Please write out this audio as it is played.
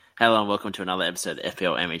Hello and welcome to another episode of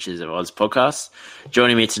FPL Amateurs of Oz podcast.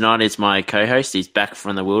 Joining me tonight is my co-host. He's back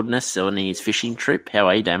from the wilderness on his fishing trip. How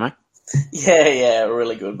are you, Damo? Yeah,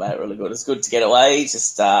 really good, mate, really good. It's good to get away,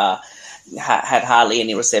 just had hardly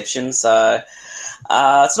any reception, so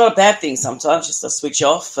it's not a bad thing sometimes, just to switch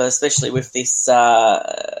off, especially with this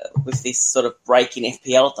sort of break in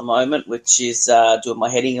FPL at the moment, which is doing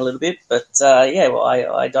my heading a little bit, but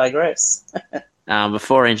I digress.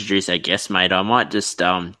 Before I introduce our guest, mate, I might just,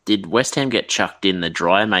 did West Ham get chucked in the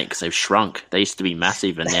dryer, mate, because they've shrunk? They used to be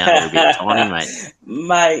massive and now they're a bit tiny, mate.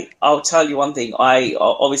 Mate, I'll tell you one thing. I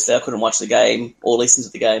couldn't watch the game or listen to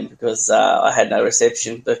the game because I had no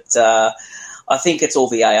reception, but I think it's all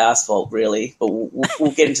VAR's fault, really, but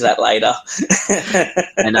we'll get into that later.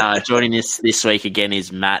 And joining us this week again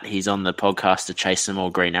is Matt. He's on the podcast to chase some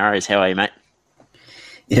more green arrows. How are you, mate?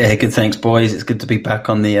 Yeah, good. Thanks, boys. It's good to be back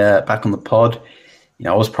on the pod. You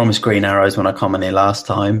know, I was promised green arrows when I come on here last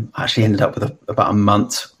time. I actually ended up with about a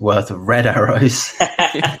month's worth of red arrows,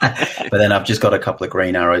 but then I've just got a couple of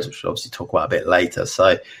green arrows, which we'll obviously talk about a bit later.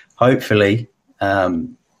 So hopefully,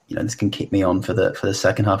 this can kick me on for the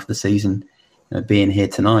second half of the season. Being here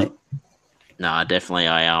tonight. No, definitely.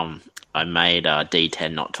 I made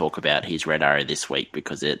D10 not talk about his red arrow this week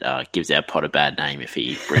because it gives our pod a bad name if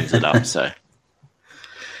he brings it up. So.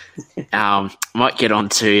 Might get on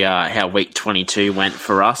to how week 22 went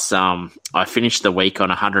for us. I finished the week on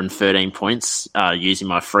 113 points using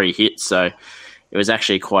my free hit, so it was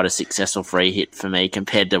actually quite a successful free hit for me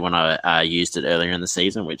compared to when I used it earlier in the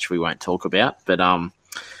season, which we won't talk about. But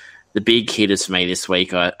the big hitters for me this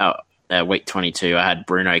week, week 22, I had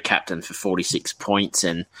Bruno captain for 46 points,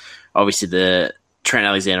 and obviously the Trent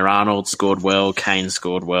Alexander-Arnold scored well, Kane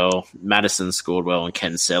scored well, Maddison scored well, and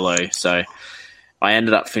Cancelo. So I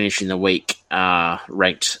ended up finishing the week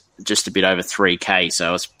ranked just a bit over 3K, so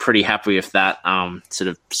I was pretty happy with that, sort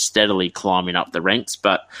of steadily climbing up the ranks.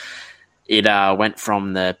 But it went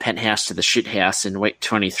from the penthouse to the shithouse. In week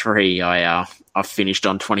 23, I finished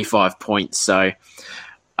on 25 points, so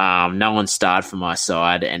no one starred for my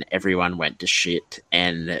side, and everyone went to shit.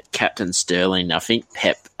 And Captain Sterling, I think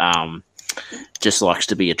Pep just likes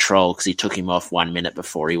to be a troll because he took him off 1 minute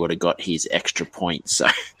before he would have got his extra points. So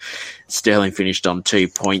Sterling finished on 2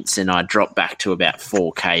 points and I dropped back to about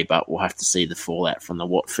 4K, but we'll have to see the fallout from the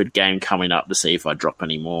Watford game coming up to see if I drop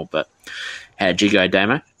any more. But how'd you go,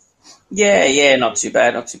 Damo? Yeah, not too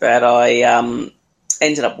bad. I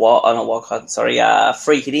ended up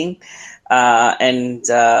free hitting. And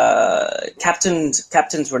captain's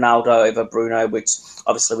Ronaldo over Bruno, which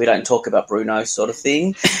obviously we don't talk about Bruno sort of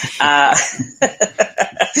thing, because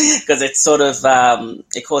it's sort of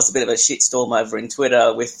it caused a bit of a shitstorm over in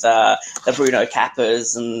Twitter with the Bruno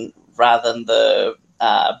cappers, and rather than the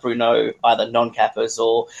Bruno either non-cappers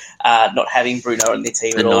or not having Bruno in the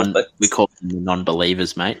team at all. But we call them the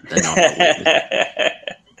non-believers, mate. The non-believers.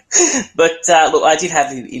 But look, I did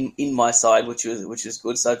have him in my side, which was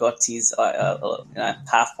good. So I got his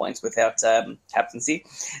half points without captaincy.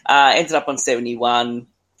 Ended up on 71,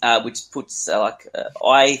 which puts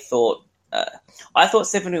I thought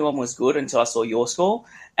 71 was good until I saw your score,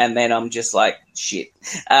 and then I'm just like shit.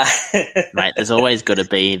 Mate, there's always got to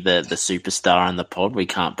be the superstar in the pod. We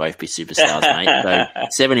can't both be superstars, mate. So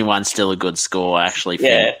 71's still a good score. I actually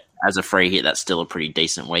feel as a free hit, that's still a pretty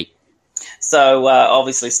decent week. So,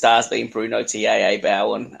 obviously, stars being Bruno, TAA,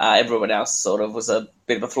 Bowen. Everyone else sort of was a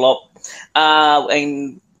bit of a flop.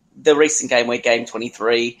 In the recent game week, game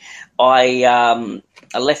 23, I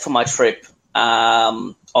left for my trip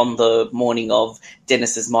on the morning of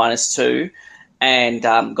Dennis's -2 and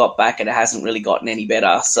got back, and it hasn't really gotten any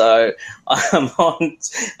better. So, I'm on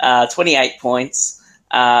 28 points.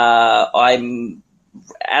 I'm,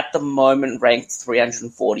 at the moment, ranked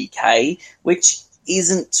 340K, which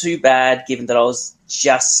isn't too bad, given that I was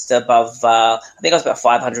just above, I think I was about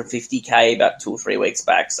 550K about 2 or 3 weeks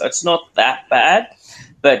back. So it's not that bad.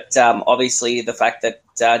 But obviously the fact that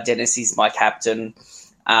Dennis is my captain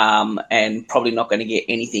and probably not going to get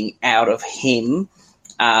anything out of him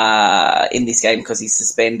in this game because he's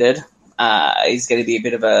suspended is going to be a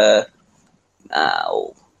bit of a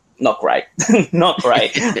not great. Not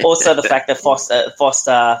great. Also the fact that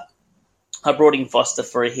Foster I brought in Foster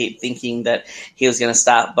for a hit thinking that he was going to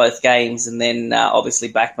start both games, and then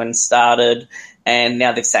obviously Backman started, and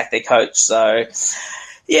now they've sacked their coach. So,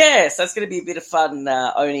 yeah, so it's going to be a bit of fun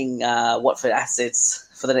owning Watford assets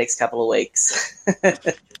for the next couple of weeks.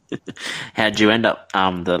 How'd you end up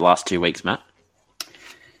the last 2 weeks, Matt?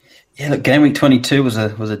 Yeah, look, game week 22 was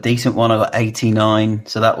a decent one. I got 89,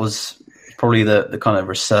 so that was probably the kind of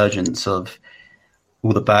resurgence of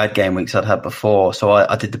all the bad game weeks I'd had before. So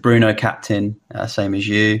I did the Bruno captain, same as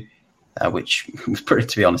you, which was pretty,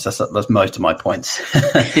 to be honest, that's most of my points.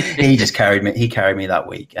 He just carried me. He carried me that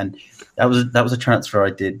week, and that was a transfer I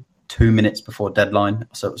did 2 minutes before deadline.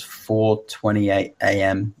 So it was 4:28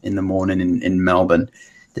 a.m. in the morning in Melbourne.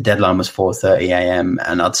 The deadline was 4:30 a.m.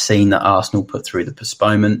 and I'd seen that Arsenal put through the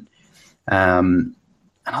postponement. And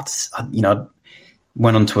I'd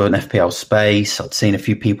went onto an FPL space. I'd seen a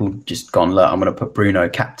few people just gone, look, I'm going to put Bruno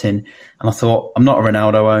captain. And I thought, I'm not a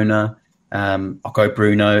Ronaldo owner. I'll go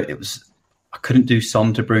Bruno. I couldn't do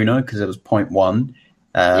Son to Bruno because it was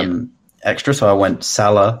 0.1 extra. So I went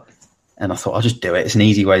Salah, and I thought, I'll just do it. It's an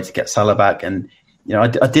easy way to get Salah back. And, I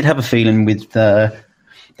did have a feeling with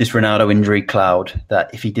this Ronaldo injury cloud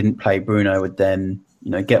that if he didn't play, Bruno would then,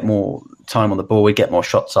 get more time on the ball, we'd get more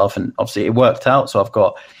shots off. And obviously it worked out. So I've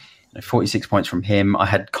got 46 points from him. I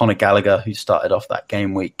had Conor Gallagher, who started off that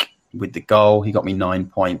game week with the goal. He got me 9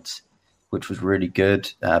 points, which was really good.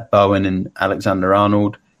 Bowen and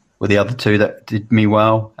Alexander-Arnold were the other two that did me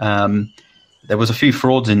well. There was a few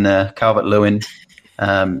frauds in there. Calvert-Lewin,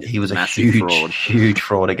 he was a huge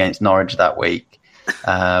fraud against Norwich that week.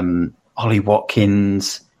 Ollie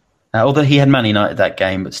Watkins, although he had Man United that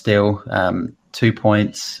game, but still 2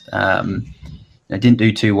 points. Didn't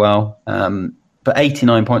do too well. But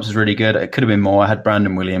 89 points was really good. It could have been more. I had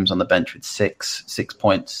Brandon Williams on the bench with six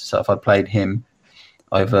points. So if I'd played him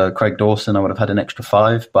over Craig Dawson, I would have had an extra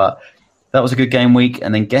 5. But that was a good game week.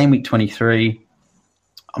 And then game week 23,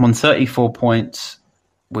 I'm on 34 points,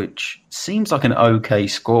 which seems like an okay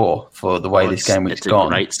score for the way this game week's gone.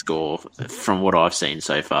 It's a great score from what I've seen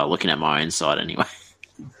so far, looking at my own side anyway.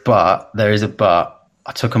 But there is a but.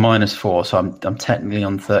 I took a -4, so I'm technically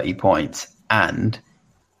on 30 points. And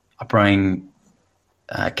I bring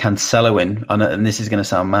Cancelo in, and this is going to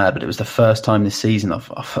sound mad, but it was the first time this season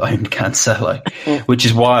I've owned Cancelo, which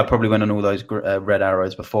is why I probably went on all those red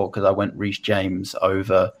arrows before, because I went Reece James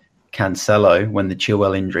over Cancelo when the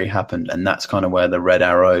Chilwell injury happened, and that's kind of where the red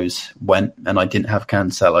arrows went, and I didn't have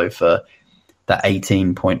Cancelo for that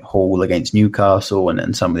 18-point haul against Newcastle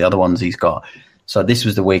and some of the other ones he's got. So this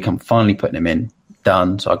was the week I'm finally putting him in,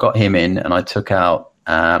 done. So I got him in, and I took out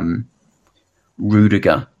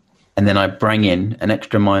Rudiger. And then I bring in an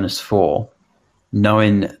extra -4,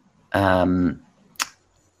 knowing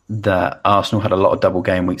that Arsenal had a lot of double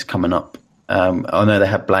game weeks coming up. I know they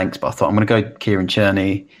had blanks, but I thought I'm going to go Kieran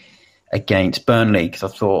Tierney against Burnley because I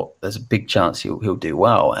thought there's a big chance he'll do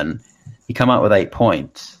well. And he come out with 8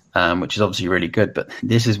 points, which is obviously really good. But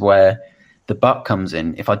this is where the buck comes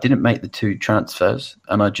in. If I didn't make the 2 transfers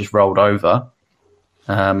and I just rolled over,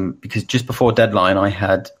 because just before deadline I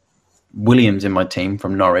had Williams in my team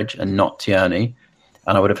from Norwich and not Tierney,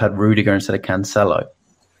 and I would have had Rudiger instead of Cancelo.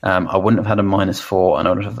 I wouldn't have had a -4, and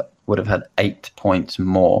I would have had 8 points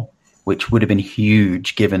more, which would have been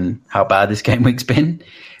huge given how bad this game week's been.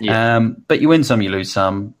 Yeah. But you win some, you lose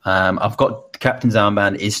some. I've got captain's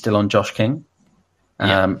armband is still on Josh King,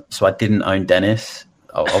 so I didn't own Dennis.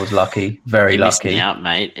 I was lucky, very lucky. Missed me out,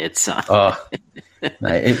 mate. It's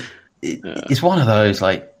mate, it's one of those,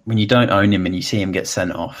 like, when you don't own him and you see him get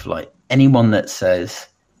sent off, like, anyone that says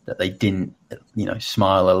that they didn't,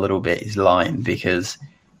 smile a little bit is lying, because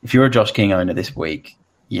if you're a Josh King owner this week,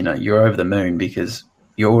 you're over the moon because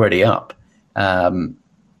you're already up. And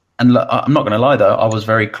look, I'm not going to lie, though, I was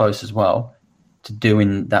very close as well to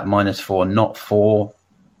doing that -4, not for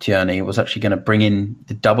Tierney. I was actually going to bring in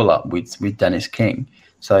the double up with Dennis King.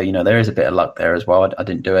 So, there is a bit of luck there as well. I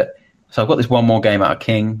didn't do it. So I've got this one more game out of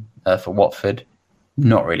King for Watford.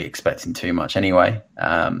 Not really expecting too much anyway.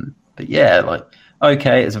 But yeah,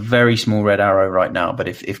 okay, it's a very small red arrow right now. But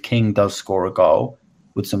if King does score a goal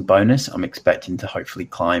with some bonus, I'm expecting to hopefully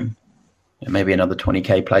climb maybe another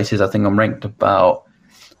 20k places. I think I'm ranked about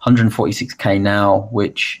 146k now,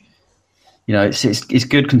 which, it's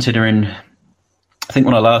good considering. I think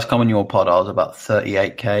when I last come on your pod, I was about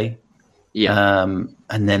 38k. Yeah.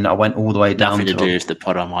 And then I went all the way down. Nothing to do with the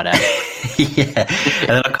pod, I might add. Yeah. And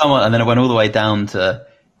then I come on, and then I went all the way down to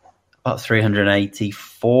about 380,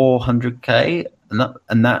 400k.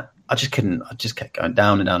 And that I just couldn't. I just kept going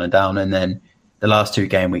down and down and down. And then the last 2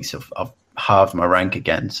 game weeks I've halved my rank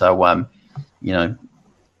again. So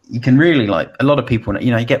you can really, a lot of people.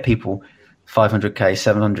 You get people 500k,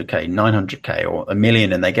 700k, 900k, or a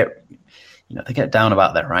million, and they get down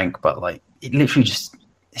about their rank. But it literally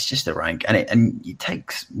it's just a rank, and it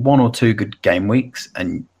takes 1 or 2 good game weeks,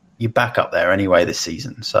 and you're back up there anyway this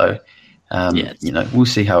season. So, we'll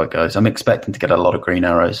see how it goes. I'm expecting to get a lot of green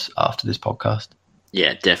arrows after this podcast.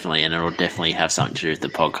 Yeah, definitely, and it'll definitely have something to do with the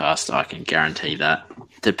podcast. I can guarantee that,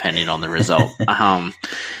 depending on the result.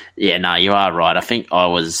 Yeah, no, you are right. I think I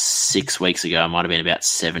was 6 weeks ago, I might have been about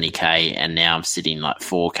 70k, and now I'm sitting like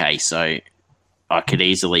 4k. So I could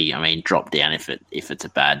easily, drop down if it's a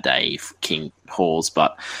bad day if King hauls.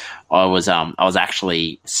 But I was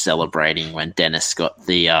actually celebrating when Dennis got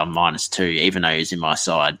the -2, even though he was in my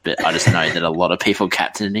side. But I just know that a lot of people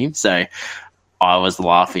captained him, so I was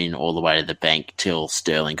laughing all the way to the bank till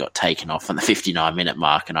Sterling got taken off on the 59-minute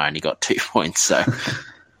mark, and I only got 2 points. So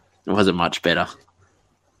it wasn't much better.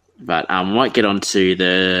 But we might get on to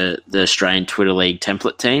the Australian Twitter League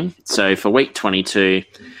template team. So for week 22,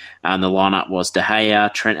 the lineup was De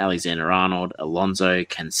Gea, Trent Alexander-Arnold, Alonso,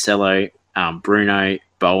 Cancelo, Bruno,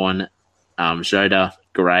 Bowen, Jota,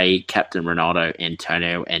 Gray, Captain Ronaldo,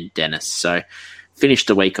 Antonio, and Dennis. So finished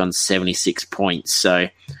the week on 76 points. So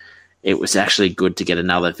it was actually good to get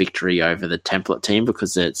another victory over the template team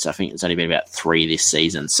because I think it's only been about 3 this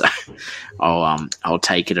season. So I'll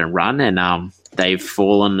take it and run. And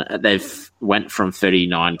they've went from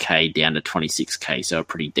 39k down to 26k, so a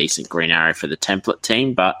pretty decent green arrow for the template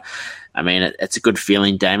team. But it's a good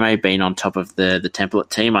feeling, Damo, being on top of the template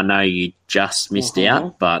team. I know you just missed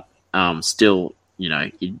out, but still,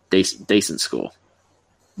 decent score.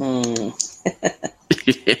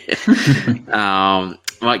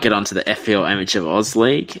 Might get on to the FPL Amateur Oz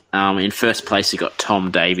League. In first place, you got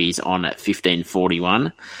Tom Davies on at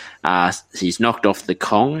 1541. He's knocked off the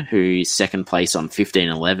Kong, who's second place on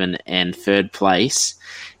 1511, and third place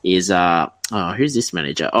is who's this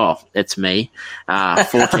manager? Oh, it's me,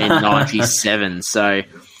 1497. So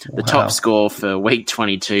the top score for week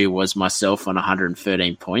 22 was myself on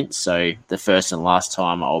 113 points. So the first and last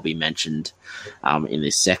time I'll be mentioned in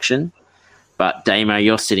this section. But Damo,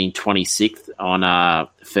 you're sitting 26th on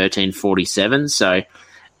 1347. So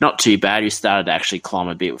not too bad. You started to actually climb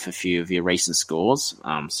a bit with a few of your recent scores.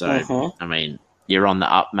 You're on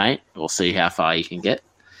the up, mate. We'll see how far you can get.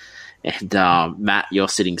 And Matt, you're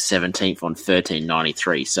sitting 17th on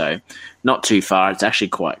 1393. So not too far. It's actually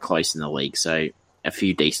quite close in the league. So a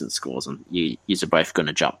few decent scores. And you are both going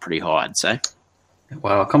to jump pretty high, I'd say.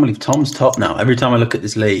 Wow, I can't believe Tom's top now. Every time I look at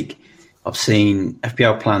this league, I've seen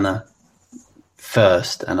FPL Planner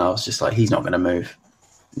first, and I was just like, he's not going to move.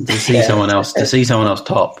 To see someone else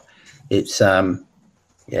top, it's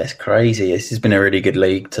it's crazy. This has been a really good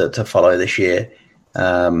league to follow this year.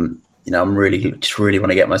 I'm really want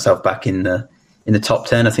to get myself back in the top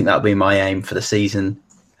 10. I think that'll be my aim for the season.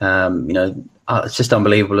 It's just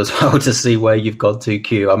unbelievable as well to see where you've got to,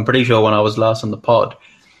 Q. I'm pretty sure when I was last on the pod,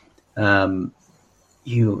 I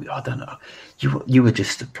don't know. You were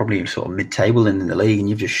just probably sort of mid-table in the league, and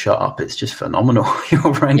you've just shot up. It's just phenomenal.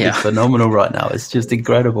 Your rank is phenomenal right now. It's just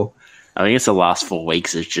incredible. I think it's the last 4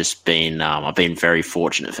 weeks has just been. I've been very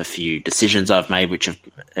fortunate for a few decisions I've made which have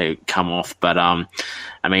come off. But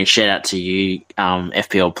shout out to you,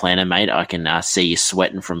 FPL Planner, mate. I can see you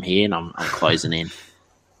sweating from here, and I'm closing in.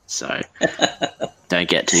 So don't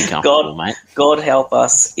get too comfortable, mate. God help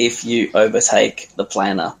us if you overtake the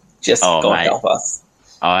Planner. Just God help us.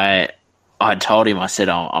 I told him, I said,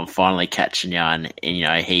 I'm finally catching you. And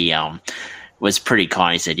he was pretty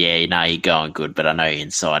kind. He said, you're going good. But I know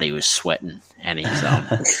inside he was sweating. And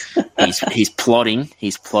he's plotting.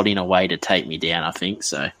 He's plotting a way to take me down, I think.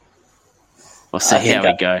 So we'll see how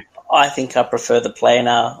we go. I think I prefer the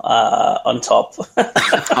Planner on top.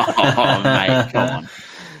 Oh, mate, come on.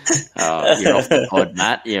 You're off the pod,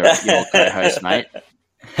 Matt. You're co-host, mate.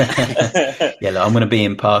 Look, I'm going to be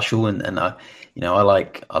impartial, and I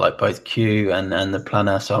like both Q and the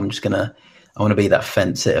Planner, so I want to be that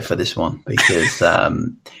fence sitter for this one because.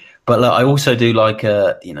 But look, I also do like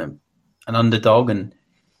an underdog, and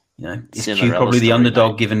is Q probably the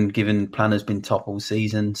underdog given Planner's been top all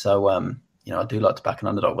season, so I do like to back an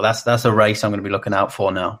underdog. But that's a race I'm going to be looking out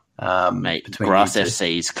for now. Mate, Grass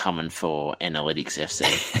FC is coming for Analytics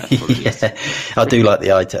FC. I do like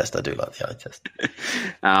the eye test.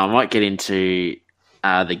 I might get into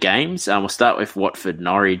the games. We'll start with Watford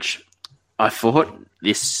Norwich. I thought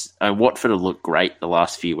Watford have looked great the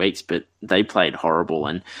last few weeks, but they played horrible.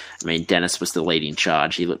 And Dennis was the lead in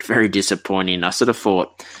charge. He looked very disappointing. I sort of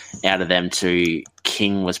thought out of them two,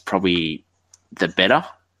 King was probably the better,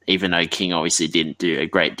 even though King obviously didn't do a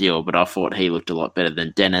great deal, but I thought he looked a lot better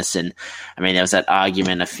than Dennis. And there was that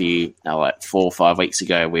argument a few, 4 or 5 weeks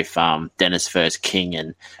ago with Dennis versus King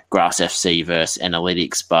and Grass FC versus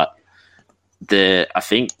Analytics. But I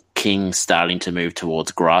think King's starting to move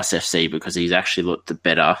towards Grass FC because he's actually looked the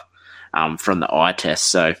better from the eye test.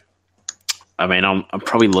 So I mean, I'm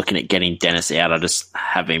probably looking at getting Dennis out. I just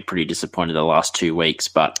have been pretty disappointed the last 2 weeks,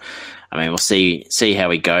 but I mean, we'll see how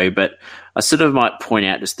we go. But I sort of might point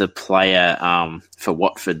out just the player for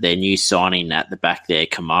Watford, their new signing at the back there,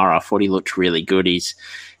 Kamara. I thought he looked really good.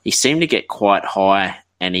 He seemed to get quite high,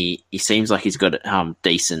 and he seems like he's got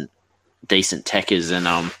decent techers. And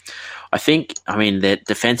I think, I mean,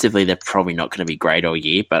 defensively they're probably not going to be great all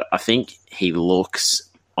year, but I think he looks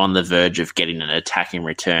on the verge of getting an attacking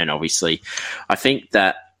return, obviously. I think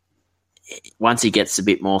that once he gets a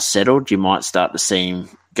bit more settled, you might start to see him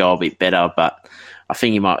go a bit better, but I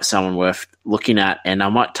think he might be someone worth looking at. And I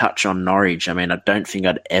might touch on Norwich. I mean, I don't think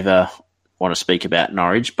I'd ever want to speak about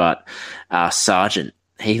Norwich, but Sargent,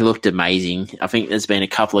 he looked amazing. I think there's been a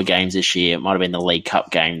couple of games this year. It might have been the League Cup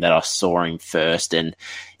game that I saw him first, and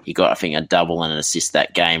he got, I think, a double and an assist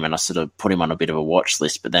that game, and I sort of put him on a bit of a watch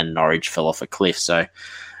list, but then Norwich fell off a cliff, so I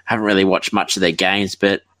haven't really watched much of their games,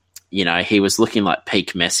 but you know, he was looking like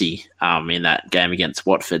peak Messi in that game against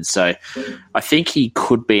Watford. So I think he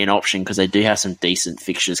could be an option because they do have some decent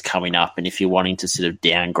fixtures coming up. And if you're wanting to sort of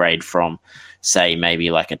downgrade from, say, maybe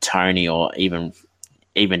like a Tony or even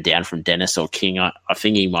down from Dennis or King, I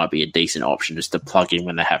think he might be a decent option just to plug in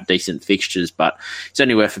when they have decent fixtures. But it's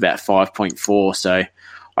only worth about 5.4. So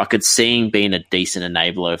I could see him being a decent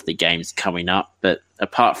enabler of the games coming up. But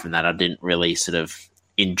apart from that, I didn't really sort of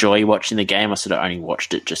enjoy watching the game. I sort of only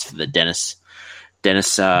watched it just for the Dennis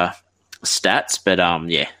stats, but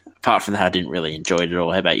yeah, apart from that, I didn't really enjoy it at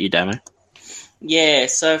all. How about you, Damo? Yeah,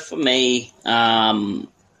 so for me,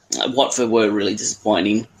 Watford were really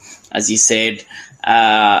disappointing, as you said,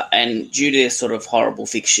 and due to their sort of horrible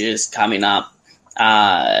fixtures coming up,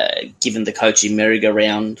 given the coaching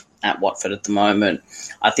merry-go-round at Watford at the moment,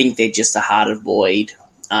 I think they're just a hearted void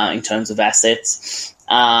in terms of assets.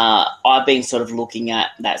 I've been sort of looking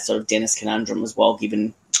at that sort of Dennis conundrum as well,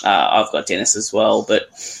 given I've got Dennis as well, but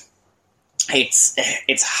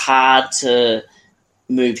it's hard to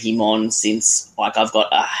move him on since like I've got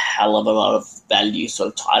a hell of a lot of value sort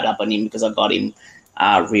of tied up on him because I got him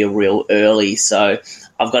real early. So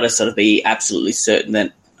I've got to sort of be absolutely certain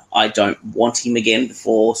that I don't want him again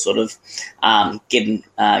before sort of getting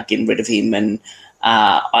rid of him. And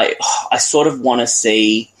I sort of want to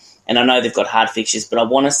see. And I know they've got hard fixtures, but I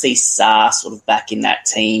want to see Sarr sort of back in that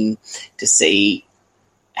team to see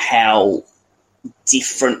how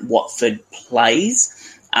different Watford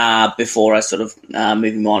plays before I sort of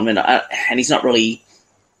move him on. And he's not really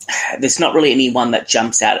 – there's not really anyone that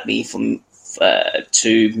jumps out at me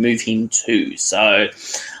to move him to. So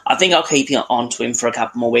I think I'll keep on to him for a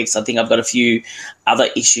couple more weeks. I think I've got a few other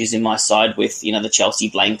issues in my side with, you know, the Chelsea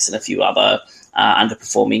blanks and a few other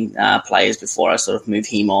underperforming players before I sort of move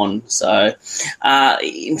him on. So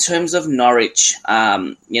in terms of Norwich,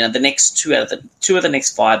 you know, the next two of the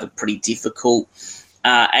next five are pretty difficult.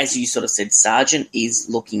 As you sort of said, Sargent is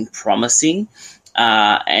looking promising.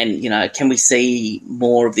 And, you know, can we see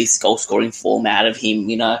more of this goal-scoring form out of him?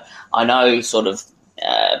 You know, I know sort of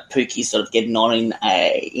Pookie's sort of getting on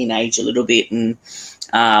in age a little bit. And,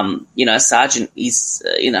 you know, Sargent is,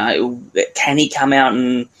 you know, can he come out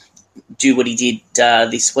and do what he did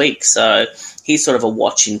this week? So he's sort of a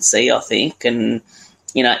watch and see, I think. And,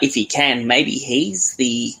 you know, if he can, maybe he's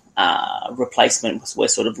the replacement we're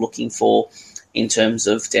sort of looking for in terms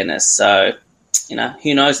of Dennis. So, you know,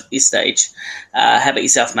 who knows at this stage? How about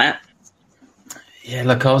yourself, Matt? Yeah,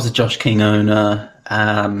 look, I was a Josh King owner.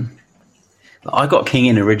 I got King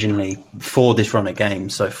in originally for this run of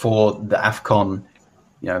games, so for the AFCON.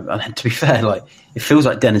 You know, and to be fair, like it feels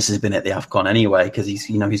like Dennis has been at the AFCON anyway because he's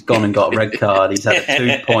gone and got a red card. He's had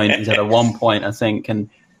a 2 point, he's had a 1 point, I think, and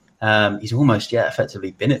he's almost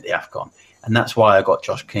effectively been at the AFCON, and that's why I got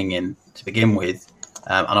Josh King in to begin with.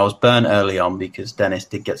 And I was burnt early on because Dennis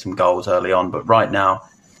did get some goals early on, but right now,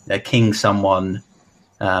 King's someone.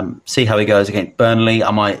 See how he goes against Burnley.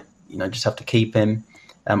 I might, just have to keep him.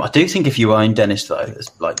 I do think if you own Dennis, though,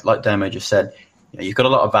 like Damo just said, you've got a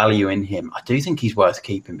lot of value in him. I do think he's worth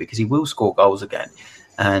keeping because he will score goals again.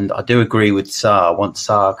 And I do agree with Sarr. Once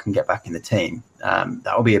Sarr can get back in the team,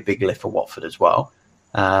 that will be a big lift for Watford as well.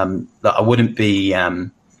 I wouldn't be,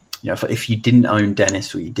 if you didn't own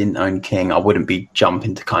Dennis or you didn't own King, I wouldn't be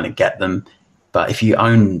jumping to kind of get them. But if you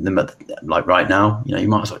own them right now, you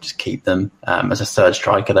might as well just keep them as a third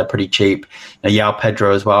striker. They're pretty cheap. João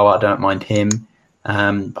Pedro as well. I don't mind him.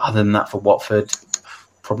 But other than that, for Watford,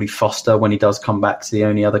 probably Foster when he does come back to the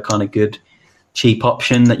only other kind of good cheap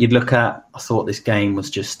option that you'd look at. I thought this game was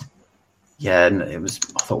just, I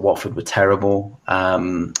thought Watford were terrible.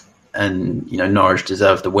 And Norwich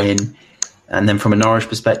deserved the win. And then from a Norwich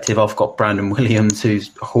perspective, I've got Brandon Williams, who's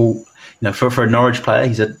for a Norwich player,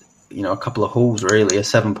 he's a a couple of hauls really, a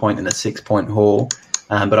 7-point and a 6-point haul,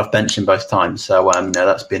 but I've benched him both times. So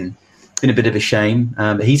that's been a bit of a shame.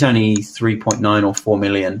 But he's only 3.9 or 4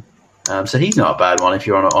 million. So he's not a bad one if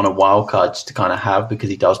you're on a wild card just to kind of have, because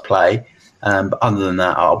he does play. But other than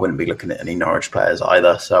that, I wouldn't be looking at any Norwich players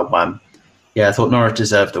either. So I thought Norwich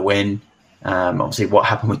deserved the win. Obviously, what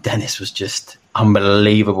happened with Dennis was just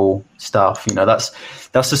unbelievable stuff.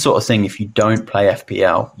 That's the sort of thing. If you don't play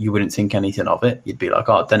FPL, you wouldn't think anything of it. You'd be like,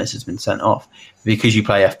 "Oh, Dennis has been sent off." Because you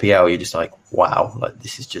play FPL, you're just like, "Wow, like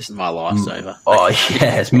this is just my life's over." Oh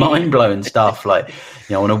yeah, it's mind blowing stuff. Like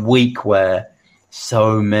in a week where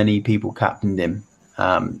so many people captained him,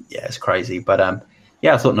 it's crazy. But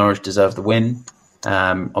I thought Norwich deserved the win.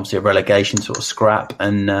 Obviously a relegation sort of scrap,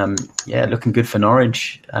 and looking good for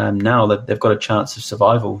Norwich. Now they've got a chance of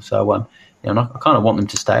survival. So I kind of want them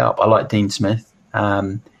to stay up. I like Dean Smith.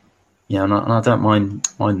 And I don't mind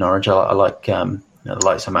Norwich. I like the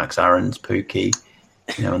likes of Max Aarons, Pookie,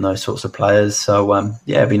 and those sorts of players. So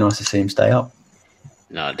it'd be nice to see him stay up.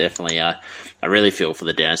 No, definitely. I really feel for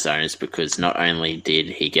the Dennis owners, because not only did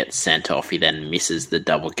he get sent off, he then misses the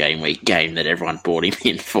double game week game that everyone bought him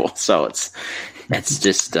in for. So it's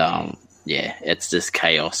just it's just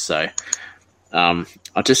chaos. So I'll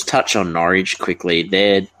just touch on Norwich quickly.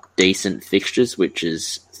 They're decent fixtures, which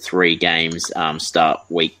is 3 games, start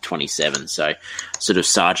week 27. So sort of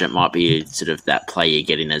Sargent might be sort of that play you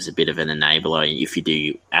get in as a bit of an enabler if you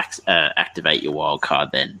do activate your wild card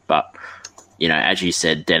then. But as you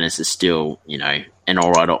said, Dennis is still, an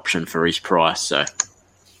all right option for his price. So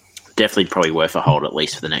definitely probably worth a hold at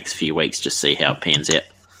least for the next few weeks, just see how it pans out.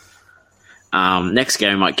 Next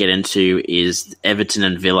game I might get into is Everton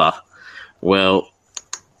and Villa. Well,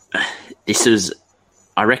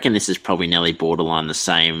 I reckon this is probably nearly borderline the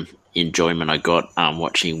same enjoyment I got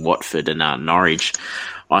watching Watford and Norwich.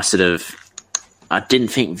 I didn't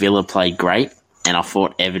think Villa played great, and I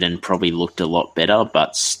thought Everton probably looked a lot better,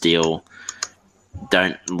 but still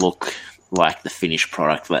don't look like the finished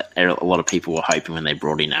product that a lot of people were hoping when they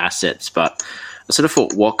brought in assets. But I sort of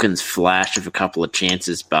thought Watkins flashed with a couple of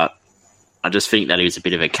chances, but I just think that he was a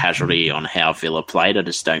bit of a casualty on how Villa played. I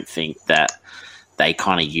just don't think that they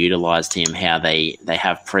kind of utilised him how they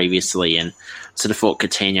have previously, and sort of thought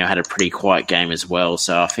Coutinho had a pretty quiet game as well.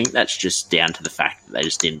 So I think that's just down to the fact that they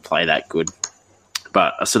just didn't play that good.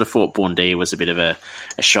 But I sort of thought Buendia was a bit of a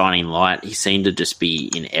shining light. He seemed to just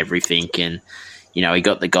be in everything, and he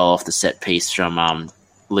got the goal off the set piece from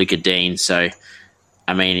Luca Dean. So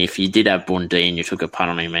I mean, if you did have Buendia and you took a punt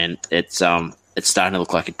on him, man, it's starting to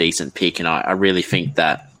look like a decent pick, and I really think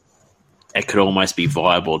that it could almost be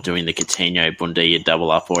viable doing the Coutinho Buendia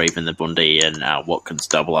double up, or even the Buendia and Watkins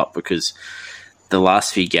double up, because the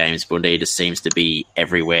last few games Buendia just seems to be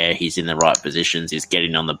everywhere. He's in the right positions. He's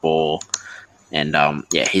getting on the ball. And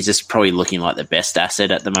he's just probably looking like the best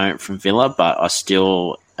asset at the moment from Villa, but I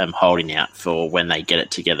still am holding out for when they get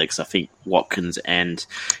it together, because I think Watkins and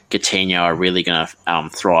Coutinho are really going to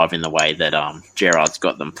thrive in the way that Gerrard's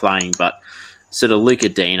got them playing. But sort of Luca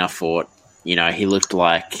Dean, I thought, he looked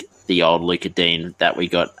like the old Luca Dean that we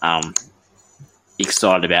got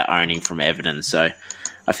excited about owning from Everton. So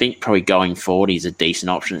I think probably going forward, he's a decent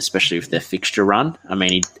option, especially with their fixture run. I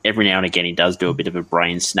mean, every now and again he does do a bit of a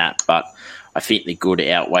brain snap, but I think the good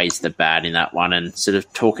outweighs the bad in that one. And sort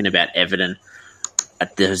of talking about Everton,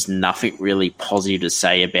 there's nothing really positive to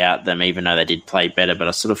say about them, even though they did play better. But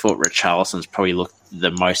I sort of thought Richarlison's probably looked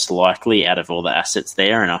the most likely out of all the assets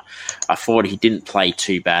there. And I thought he didn't play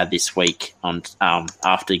too bad this week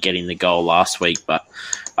after getting the goal last week. But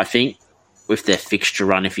I think with their fixture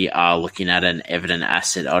run, if you are looking at an Everton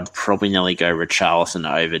asset, I'd probably nearly go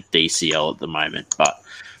Richarlison over DCL at the moment. But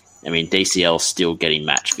I mean, DCL's still getting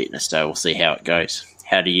match fitness, so we'll see how it goes.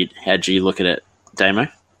 How do you look at it, Damo?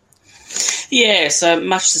 Yeah, so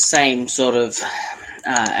much the same sort of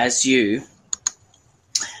as you.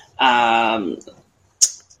 In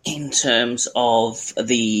terms of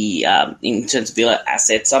Villa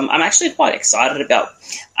assets, I'm actually quite excited about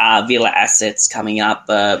Villa assets coming up.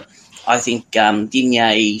 I think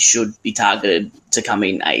Digne should be targeted to come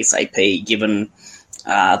in ASAP, given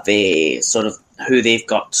their sort of who they've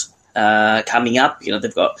got coming up.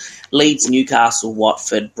 They've got Leeds, Newcastle,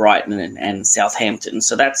 Watford, Brighton, and Southampton.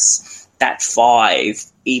 So that's that 5,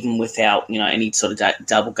 even without any sort of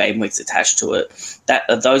double game weeks attached to it.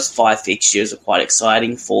 Those 5 fixtures are quite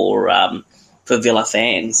exciting for Villa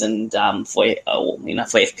fans and for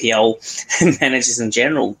FPL managers in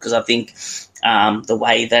general, because I think the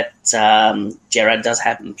way that Gerrard does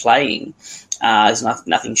have them playing is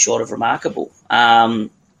nothing short of remarkable.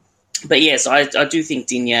 But yes, I do think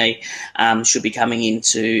Digne should be coming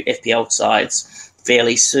into FPL sides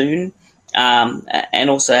fairly soon. And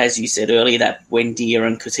also, as you said earlier, that Buendia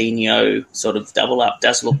and Coutinho sort of double up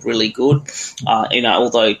does look really good.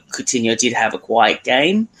 Although Coutinho did have a quiet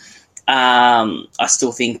game, I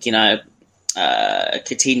still think, Coutinho, I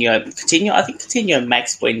think Coutinho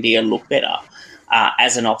makes Buendia look better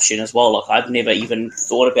as an option as well. Like, I've never even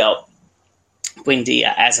thought about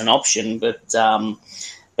Buendia as an option, but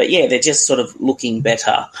yeah, they're just sort of looking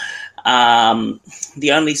better.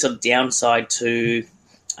 The only sort of downside to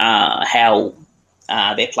how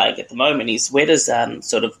they're playing at the moment is where does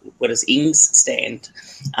Ings stand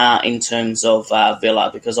in terms of Villa?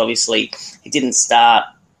 Because obviously he didn't start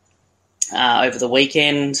over the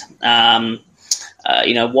weekend.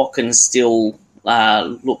 Watkins still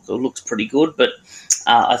looked pretty good, but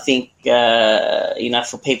I think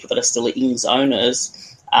for people that are still Ings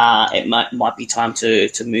owners, it might be time to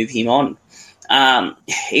move him on.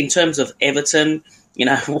 In terms of Everton,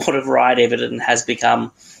 what a ride Everton has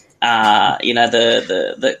become.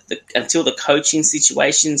 The until the coaching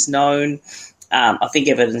situation's known, I think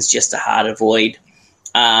Everton's just a hard avoid.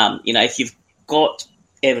 If you've got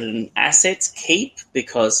Everton assets, keep,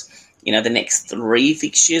 because the next 3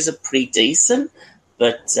 fixtures are pretty decent.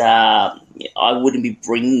 But I wouldn't be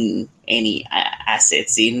bringing any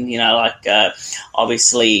assets in.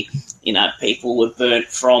 Obviously, people were burnt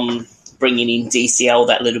from bringing in DCL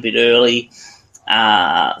that little bit early.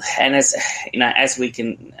 And as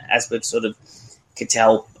we've sort of could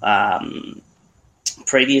tell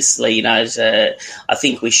previously, I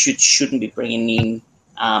think we shouldn't be bringing in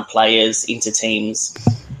players into teams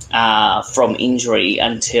from injury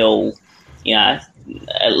until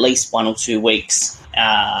at least 1 or 2 weeks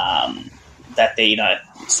that they're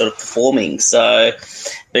sort of performing. So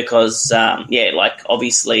because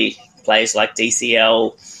obviously players like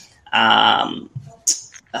DCL.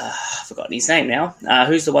 I've forgotten his name now.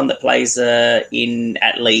 Who's the one that plays at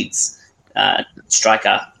Leeds?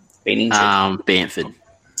 Striker, been injured.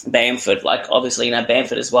 Bamford, obviously,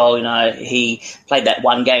 Bamford as well, he played that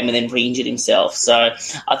one game and then re-injured himself. So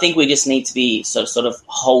I think we just need to be sort of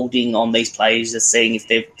holding on these players, just seeing if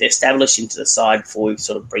they're established into the side before we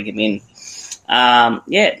sort of bring them in. How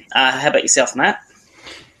about yourself, Matt?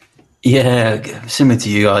 Yeah, similar to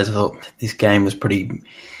you guys, I thought this game was pretty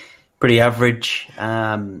average.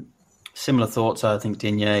 Similar thoughts. I think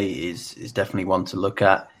Digne is definitely one to look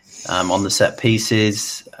at on the set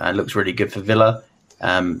pieces. Looks really good for Villa.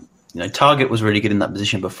 Target was really good in that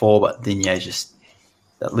position before, but Digne is just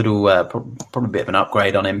that little probably a bit of an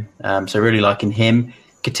upgrade on him. So really liking him.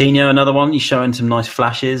 Coutinho, another one. He's showing some nice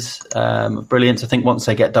flashes, brilliance. I think once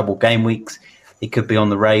they get double game weeks, he could be on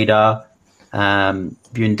the radar.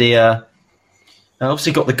 Buendia.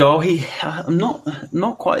 Obviously got the goal. I'm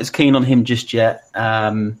not quite as keen on him just yet.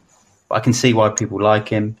 But I can see why people like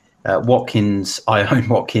him. Watkins, I own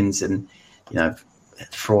Watkins, and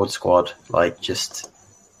fraud squad. Just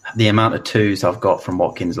the amount of 2s I've got from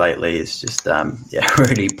Watkins lately is just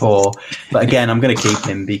really poor. But again, I'm going to keep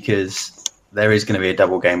him because there is going to be a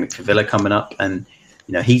double game week for Villa coming up, and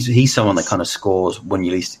he's someone that kind of scores when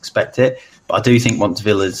you least expect it. But I do think once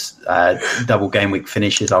Villa's double game week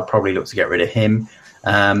finishes, I'll probably look to get rid of him.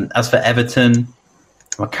 As for Everton,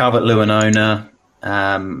 my Calvert-Lewin owner,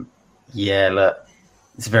 look,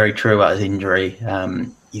 it's very true about his injury.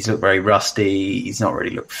 He's looked very rusty. He's not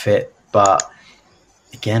really looked fit. But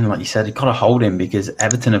again, like you said, you've got to hold him because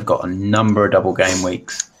Everton have got a number of double game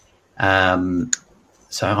weeks.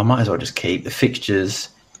 So I might as well just keep. The fixtures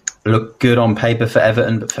look good on paper for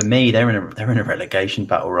Everton, but for me, they're in a relegation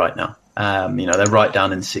battle right now. They're right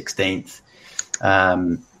down in 16th.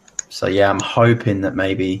 So yeah, I'm hoping that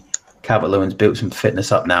maybe Calvert-Lewin's built some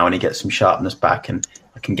fitness up now and he gets some sharpness back, and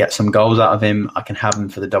I can get some goals out of him. I can have him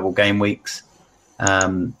for the double game weeks.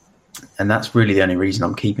 And that's really the only reason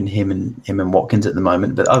I'm keeping him and Watkins at the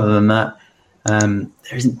moment. But other than that, there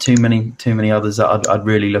isn't too many others that I'd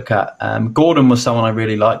really look at. Gordon was someone I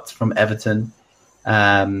really liked from Everton.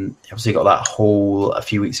 Obviously got that haul a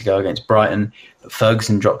few weeks ago against Brighton, but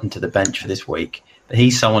Ferguson dropped him to the bench for this week. But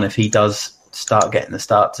he's someone, if he does start getting the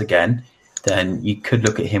starts again, then you could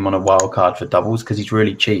look at him on a wild card for doubles because he's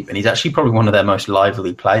really cheap and he's actually probably one of their most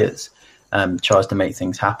lively players. Tries to make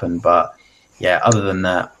things happen, but yeah, other than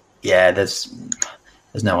that, yeah, there's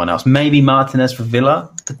no one else. Maybe Martinez for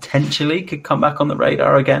Villa potentially could come back on the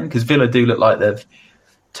radar again because Villa do look like they've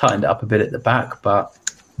tightened it up a bit at the back, but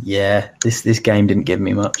yeah, this game didn't give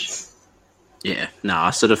me much. Yeah, no, I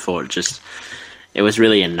sort of thought it was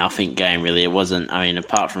really a nothing game, really. It wasn't,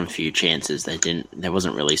 apart from a few chances, there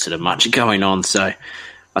wasn't really sort of much going on. So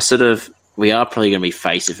I sort of we are probably going to be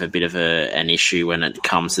faced with a bit of an issue when it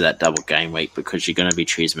comes to that double game week, because you're going to be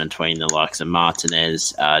choosing between the likes of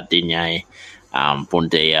Martinez, Digne,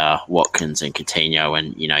 Buendia, Watkins and Coutinho,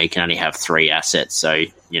 and, you can only have 3 assets. So,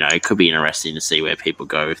 it could be interesting to see where people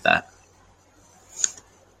go with that.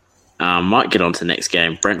 Might get on to the next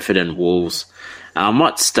game, Brentford and Wolves.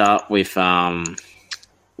 Might start with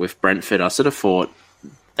Brentford. I sort of thought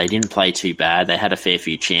they didn't play too bad. They had a fair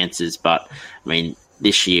few chances, but,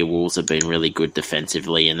 this year Wolves have been really good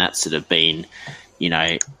defensively, and that's sort of been,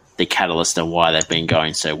 the catalyst of why they've been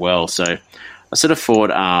going so well. So I sort of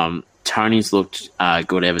thought Tony's looked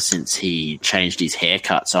good ever since he changed his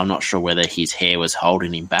haircut, so I'm not sure whether his hair was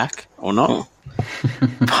holding him back or not.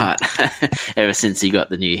 But ever since he got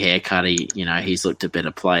the new haircut, he's looked a better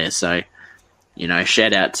player. So,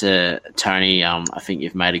 shout out to Tony. I think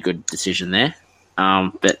you've made a good decision there.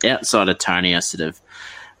 But outside of Tony, I sort of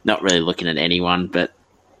not really looking at anyone, but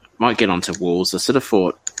might get on to Wolves. I sort of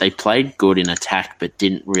thought they played good in attack, but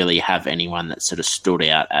didn't really have anyone that sort of stood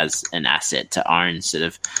out as an asset to own.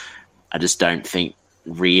 I just don't think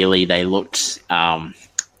really they look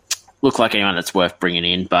like anyone that's worth bringing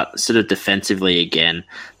in. But sort of defensively, again,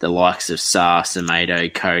 the likes of Sarr,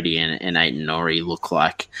 Semedo, Cody and Aït-Nouri look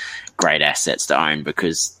like great assets to own,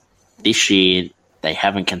 because this year they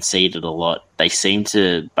haven't conceded a lot. They seem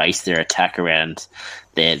to base their attack around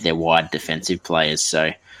their wide defensive players.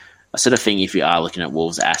 So I sort of think if you are looking at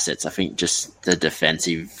Wolves' assets, I think just the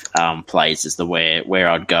defensive plays is the where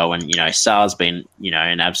I'd go. And, Sarr's been,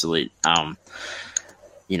 an absolute,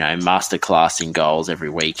 masterclass in goals every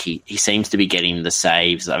week. He seems to be getting the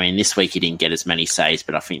saves. This week he didn't get as many saves,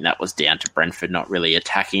 but I think that was down to Brentford not really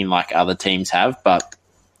attacking like other teams have. But,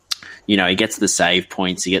 he gets the save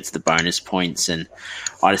points, he gets the bonus points, and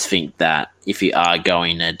I just think that if you are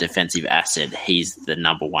going a defensive asset, he's the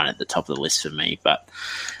number one at the top of the list for me. But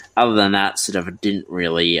other than that, sort of didn't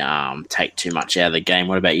really take too much out of the game.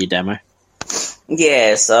 What about you, Damo?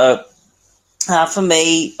 Yeah, so for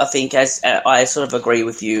me, I think as I sort of agree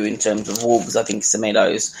with you in terms of Wolves. I think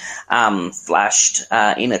Semedo's flashed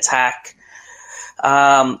in attack.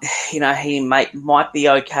 He might be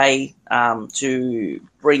okay to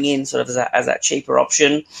bring in sort of as that cheaper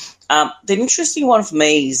option. The interesting one for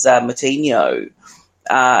me is Moutinho.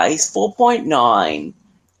 He's 4.9,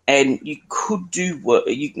 and you could do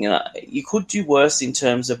worse in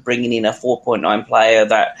terms of bringing in a 4.9 player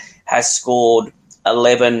that has scored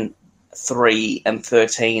 11, 3, and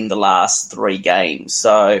 13 the last 3 games.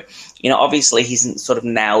 So, obviously he's sort of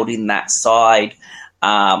nailed in that side.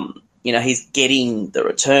 He's getting the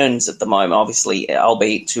returns at the moment, obviously,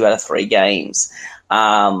 albeit 2 out of 3 games.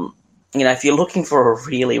 If you're looking for a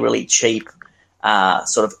really, really cheap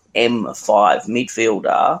sort of M5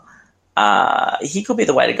 midfielder, he could be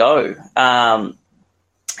the way to go.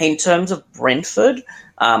 In terms of Brentford,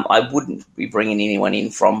 I wouldn't be bringing anyone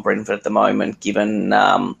in from Brentford at the moment, given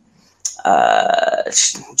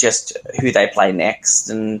just who they play next,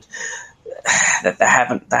 and that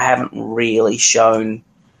they haven't really shown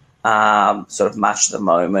sort of much at the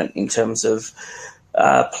moment in terms of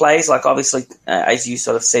plays. Like, obviously, as you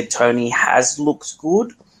sort of said, Tony has looked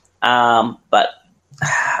good, but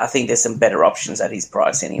I think there's some better options at his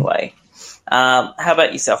price anyway. How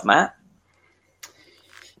about yourself, Matt?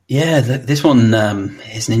 Yeah, this one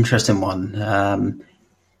is an interesting one.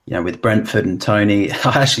 With Brentford and Tony,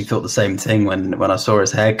 I actually thought the same thing when I saw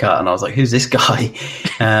his haircut, and I was like, who's this guy?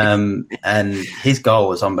 And his goal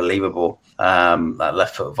was unbelievable. That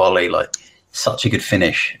left foot volley, like, such a good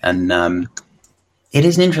finish. And it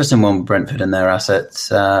is an interesting one with Brentford and their assets,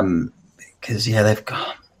 because they've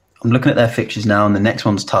got. I'm looking at their fixtures now, and the next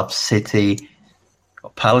one's tough. City,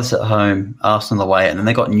 got Palace at home, Arsenal away, and then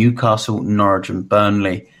they got Newcastle, Norwich, and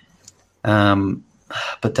Burnley.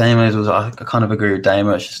 But I kind of agree with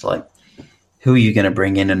Damo. It's just like, who are you going to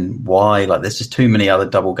bring in and why? Like, there's just too many other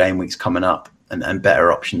double game weeks coming up and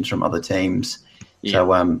better options from other teams. Yeah.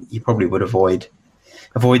 So you probably would avoid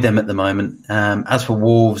them at the moment. As for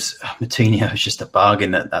Wolves, Moutinho is just a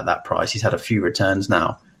bargain at that price. He's had a few returns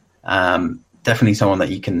now. Definitely someone that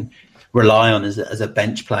you can rely on as a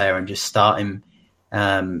bench player and just start him.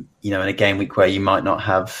 In a game week where you might not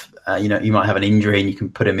have, you might have an injury, and you can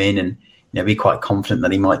put him in and be quite confident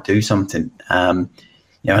that he might do something. And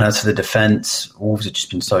as for the defence, Wolves have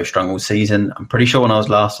just been so strong all season. I'm pretty sure when I was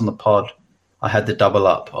last on the pod, I had the double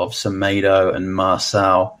up of Semedo and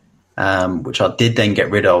Marçal, which I did then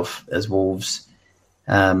get rid of as Wolves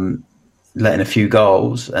letting a few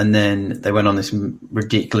goals, and then they went on this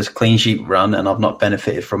ridiculous clean sheet run, and I've not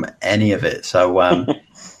benefited from any of it. So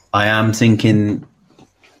I am thinking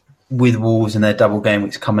with Wolves and their double game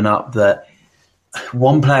weeks coming up that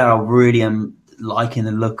one player I really am liking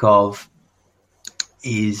the look of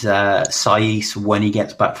is Saiss when he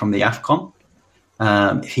gets back from the AFCON.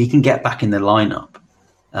 If he can get back in the lineup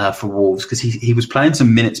for Wolves, because he was playing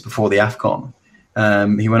some minutes before the AFCON.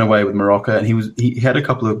 He went away with Morocco, and he had a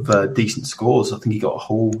couple of decent scores. I think he got a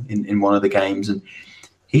haul in one of the games, and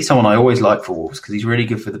he's someone I always like for Wolves because he's really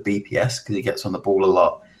good for the BPS because he gets on the ball a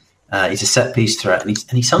lot. He's a set piece threat, and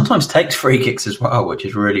he sometimes takes free kicks as well, which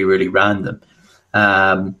is really, really random.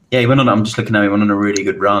 He went on. I'm just looking at him. He went on a really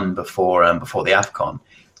good run before the AFCON.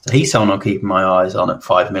 So he's someone I'm keeping my eyes on at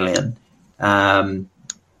 5 million. And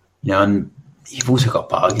you've also got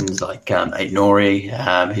bargains like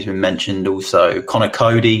Aït-Nouri, who's been mentioned. Also, Connor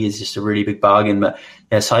Cody is just a really big bargain. But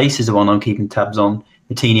yeah, Saiss is the one I'm keeping tabs on.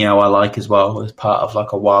 Coutinho I like as well as part of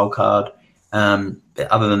like a wild card. But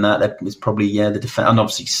other than that, it's probably the defense, and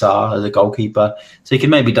obviously Sarr as a goalkeeper. So you can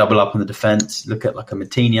maybe double up on the defense. Look at like a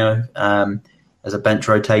Moutinho as a bench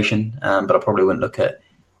rotation, but I probably wouldn't look at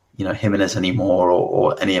Jimenez anymore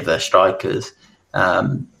or any of their strikers.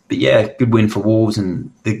 But yeah, good win for Wolves,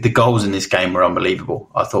 and the goals in this game were unbelievable.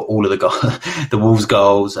 I thought all of the Wolves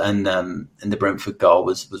goals and the Brentford goal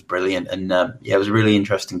was brilliant, and it was a really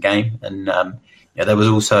interesting game. And there was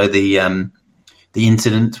also the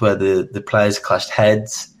incident where the players clashed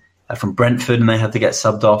heads from Brentford, and they had to get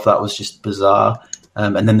subbed off. That was just bizarre.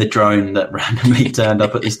 And then the drone that randomly turned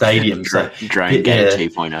up at the stadium. Drone game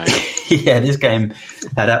 2.0. Yeah, this game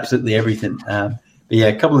had absolutely everything. But yeah,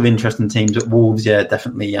 a couple of interesting teams at Wolves. Yeah,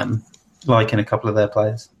 definitely liking a couple of their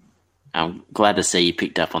players. I'm glad to see you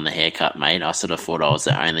picked up on the haircut, mate. I sort of thought I was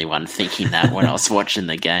the only one thinking that when I was watching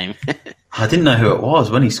the game. I didn't know who it was.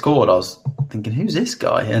 When he scored, I was thinking, who's this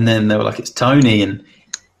guy? And then they were like, it's Tony. And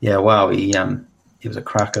yeah, wow, he was a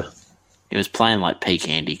cracker. He was playing like peak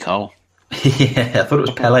Andy Cole. Yeah, I thought it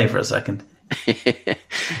was Pele for a second.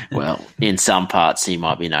 Well, in some parts, he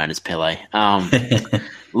might be known as Pele.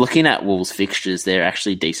 Looking at Wolves' fixtures, they're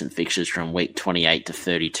actually decent fixtures from week 28 to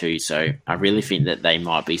 32. So I really think that they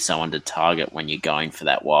might be someone to target when you're going for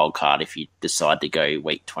that wild card if you decide to go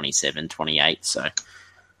week 27, 28. So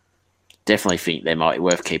definitely think they might be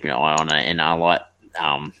worth keeping an eye on it. And I like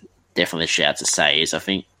definitely the shout to say is I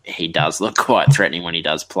think he does look quite threatening when he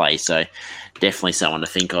does play. So definitely someone to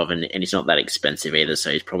think of. And he's not that expensive either.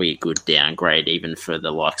 So he's probably a good downgrade even for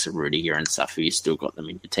the likes of Rudiger and stuff if you still got them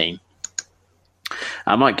in your team.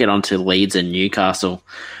 I might get on to Leeds and Newcastle.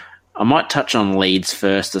 I might touch on Leeds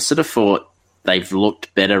first. I sort of thought they've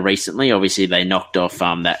looked better recently. Obviously, they knocked off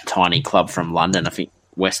that tiny club from London, I think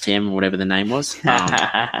West Ham, whatever the name was.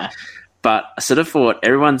 But I sort of thought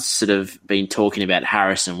everyone's sort of been talking about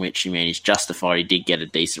Harrison, which, he's justified. He did get a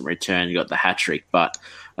decent return. He got the hat-trick. But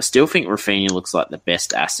I still think Rafinha looks like the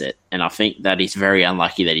best asset. And I think that he's very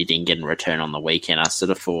unlucky that he didn't get a return on the weekend. I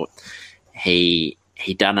sort of thought he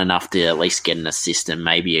done enough to at least get an assist and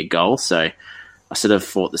maybe a goal. So I sort of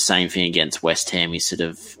thought the same thing against West Ham.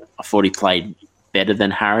 I thought he played better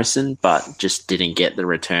than Harrison, but just didn't get the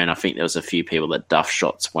return. I think there was a few people that duffed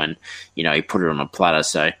shots when, he put it on a platter.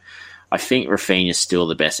 So I think Rafinha is still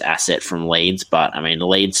the best asset from Leeds, but the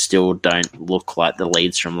Leeds still don't look like the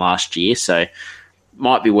Leeds from last year. So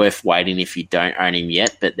might be worth waiting if you don't own him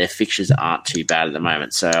yet, but their fixtures aren't too bad at the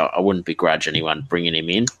moment, so I wouldn't begrudge anyone bringing him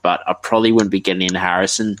in. But I probably wouldn't be getting in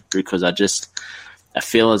Harrison because I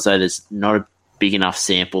feel as though there's not a big enough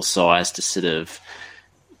sample size to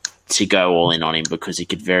go all in on him because he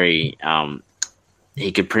could pretty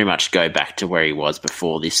much go back to where he was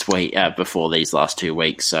before this week, before these last 2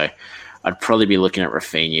 weeks. So I'd probably be looking at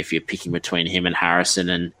Rafinha if you're picking between him and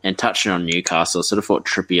Harrison. And touching on Newcastle, I sort of thought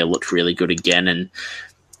Trippier looked really good again. And,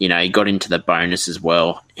 he got into the bonus as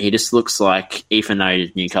well. He just looks like, even though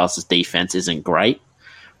Newcastle's defense isn't great,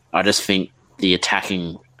 I just think the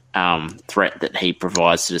attacking threat that he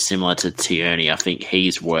provides similar to Tierney, I think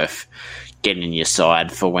he's worth getting in your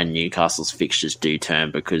side for when Newcastle's fixtures do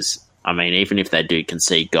turn because, even if they do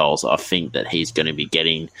concede goals, I think that he's going to be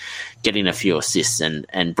getting a few assists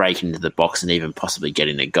and breaking into the box and even possibly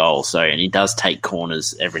getting a goal. So, and he does take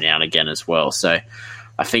corners every now and again as well. So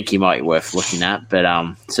I think he might be worth looking at. But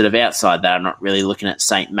sort of outside that, I'm not really looking at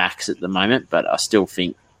St. Max at the moment, but I still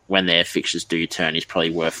think when their fixtures do turn, he's probably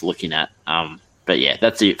worth looking at. But yeah,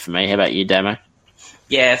 that's it for me. How about you, Damo?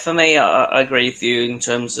 Yeah, for me, I agree with you in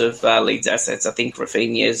terms of Leeds assets. I think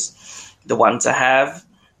Rafinha is the one to have.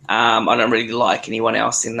 I don't really like anyone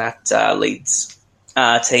else in that Leeds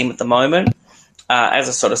team at the moment. As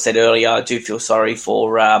I sort of said earlier, I do feel sorry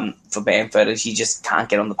for Bamford as he just can't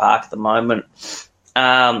get on the park at the moment.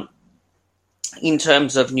 In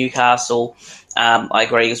terms of Newcastle, I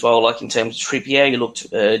agree as well. Like in terms of Trippier, he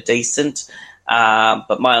looked decent.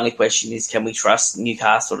 But my only question is, can we trust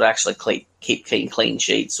Newcastle to actually keep clean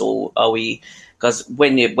sheets, or are we? Because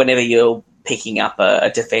whenever you're picking up a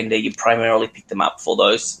defender, you primarily pick them up for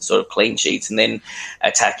those sort of clean sheets, and then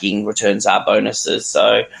attacking returns are bonuses.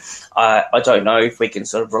 So I don't know if we can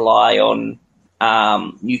sort of rely on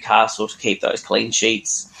Newcastle to keep those clean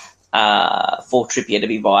sheets for Trippier to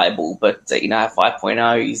be viable. But at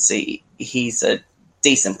 5.0, he's a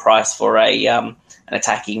decent price for an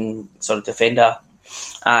attacking sort of defender.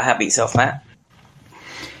 How about yourself, Matt?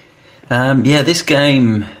 This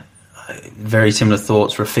game, very similar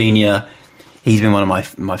thoughts. Rafinha, he's been one of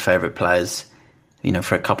my favourite players,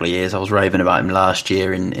 for a couple of years. I was raving about him last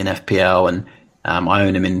year in FPL, and I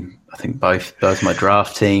own him in, I think, both my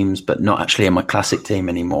draft teams, but not actually in my classic team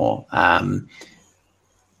anymore.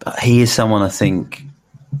 But he is someone, I think,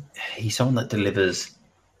 he's someone that delivers.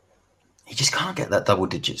 He just can't get that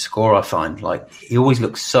double-digit score, I find. Like, he always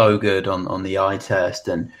looks so good on the eye test,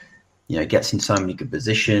 and, gets in so many good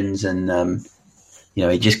positions, and,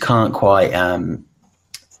 he just can't quite,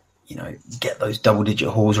 get those double-digit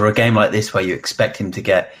hauls. Or a game like this where you expect him to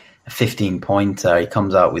get a 15-pointer, he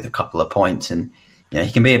comes out with a couple of points, and,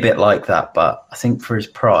 he can be a bit like that. But I think for his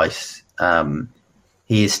price,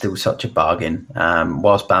 he is still such a bargain.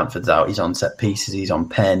 Whilst Bamford's out, he's on set pieces, he's on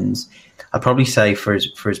pens. I'd probably say for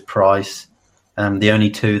his price, the only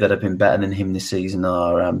two that have been better than him this season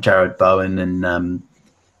are Jared Bowen and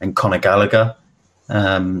Conor Gallagher.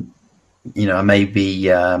 Maybe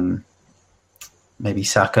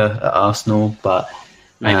Saka at Arsenal, but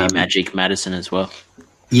maybe Magic Maddison as well.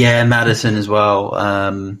 Yeah, Maddison as well.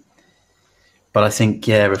 But I think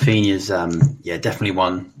Rafinha's definitely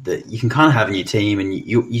one that you can kind of have in your team, and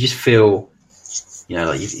you just feel. You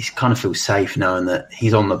kind of feel safe knowing that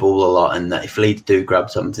he's on the ball a lot, and that if Leeds do grab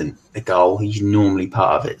something, a goal, he's normally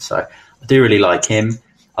part of it. So I do really like him.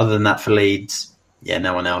 Other than that, for Leeds,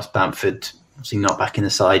 no one else. Bamford, obviously not back in the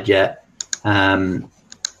side yet. Harrison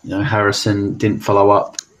didn't follow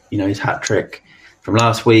up, his hat-trick from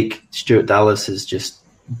last week. Stuart Dallas has just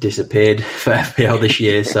disappeared for FPL this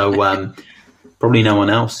year, so probably no one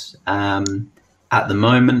else at the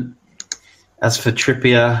moment. As for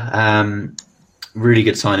Trippier, really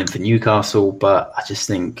good signing for Newcastle, but I just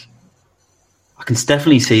think I can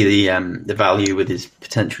definitely see the value with his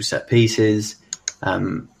potential set pieces.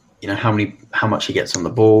 How much he gets on the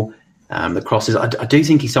ball, the crosses. I do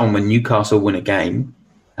think he's someone when Newcastle win a game,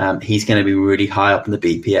 he's going to be really high up in the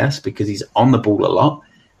BPS because he's on the ball a lot,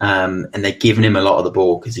 and they're giving him a lot of the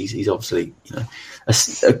ball because he's obviously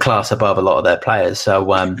a class above a lot of their players.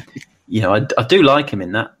 So I do like him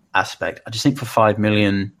in that aspect. I just think for 5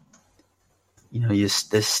 million.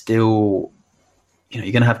 There's still, you're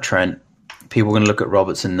going to have Trent. People are going to look at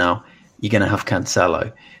Robertson now. You're going to have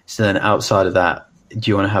Cancelo. So then outside of that, do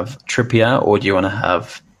you want to have Trippier, or do you want to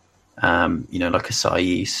have, like a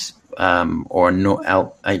Saiz, or a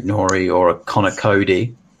Nori, or a Connor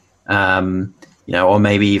Cody, or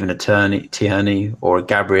maybe even a Tierney or a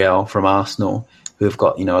Gabriel from Arsenal, who have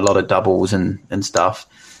got, a lot of doubles and stuff.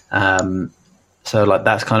 So like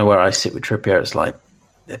that's kind of where I sit with Trippier. It's like,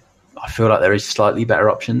 I feel like there is slightly better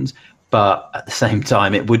options, but at the same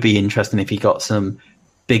time, it would be interesting if he got some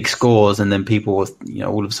big scores and then people were,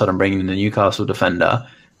 all of a sudden bringing in the Newcastle defender.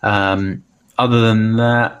 Other than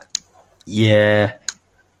that,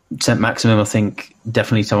 St. Maximum, I think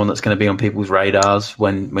definitely someone that's going to be on people's radars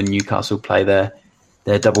when Newcastle play their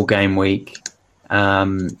double game week.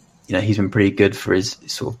 He's been pretty good for his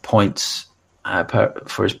sort of points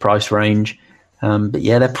for his price range. But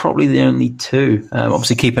they're probably the only two.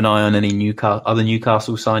 Obviously, keep an eye on any other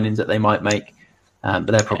Newcastle signings that they might make. But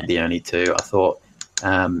they're probably the only two. I thought,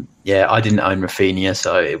 I didn't own Rafinha,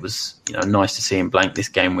 so it was nice to see him blank this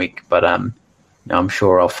game week. But I'm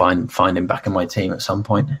sure I'll find him back in my team at some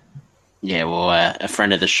point. Yeah, well, a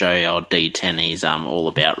friend of the show, old D10, he's all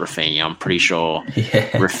about Rafinha. I'm pretty sure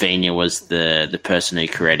Rafinha was the person who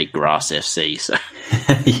created Grass FC. So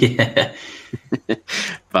yeah.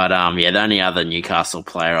 But the only other Newcastle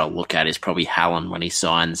player I'll look at is probably Hallen when he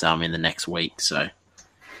signs in the next week. So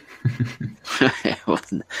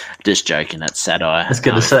just joking, that's satire. That's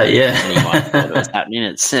good to say, yeah. Anyone thought it was happening.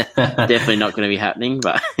 It's definitely not going to be happening.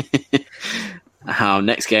 But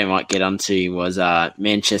next game I might get onto was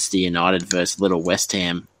Manchester United versus Little West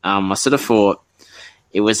Ham. I sort of thought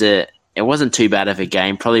it wasn't too bad of a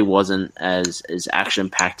game. Probably wasn't as action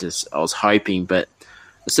packed as I was hoping, but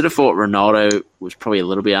I sort of thought Ronaldo was probably a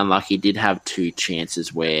little bit unlucky. He did have two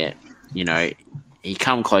chances where, he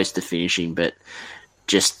come close to finishing, but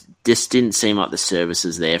just didn't seem like the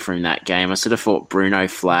services there for him that game. I sort of thought Bruno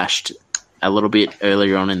flashed a little bit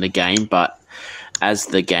earlier on in the game, but as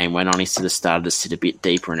the game went on, he sort of started to sit a bit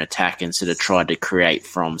deeper in attack and sort of tried to create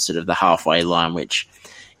from sort of the halfway line, which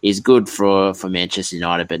is good for Manchester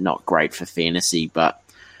United, but not great for fantasy. But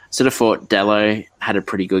sort of thought Dalot had a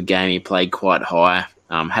pretty good game. He played quite high,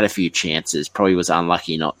 had a few chances, probably was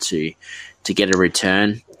unlucky not to get a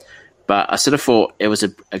return. But I sort of thought it was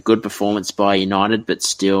a good performance by United, but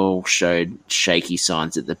still showed shaky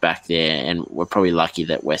signs at the back there. And we're probably lucky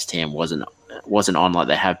that West Ham wasn't on like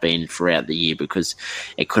they have been throughout the year, because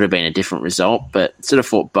it could have been a different result. But sort of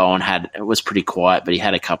thought Bowen was pretty quiet, but he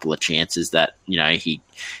had a couple of chances that, you know, he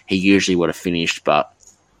usually would have finished. But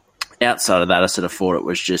outside of that, I sort of thought it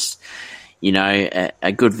was just, you know,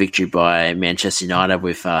 a good victory by Manchester United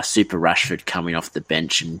with Super Rashford coming off the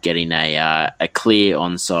bench and getting a clear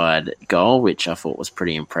onside goal, which I thought was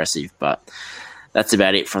pretty impressive. But that's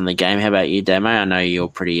about it from the game. How about you, Damo? I know you're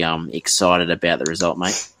pretty excited about the result,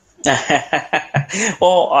 mate.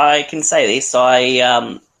 Well, I can say this.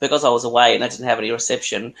 Because I was away and I didn't have any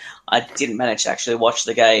reception, I didn't manage to actually watch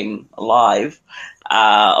the game live,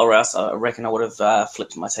 or else I reckon I would have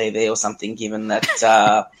flipped my TV or something, given that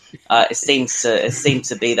it seems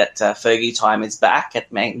to be that Fergie time is back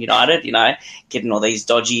at Man United, you know, getting all these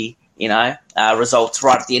dodgy, you know, results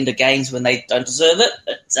right at the end of games when they don't deserve it.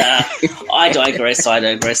 But I digress.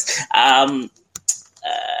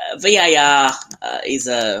 VAR is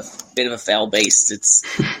a bit of a foul beast. It's,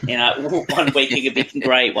 you know, 1 week it can be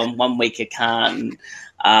great, one week it can't.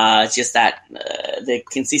 Just that the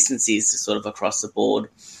consistency is sort of across the board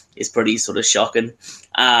is pretty sort of shocking.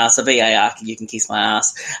 So VAR, you can kiss my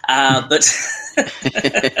ass. But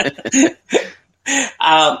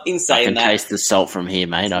in saying I can that, taste the salt from here,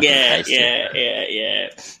 mate. Yeah.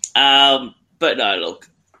 But no, look.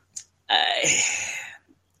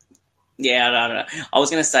 Yeah, I don't know. I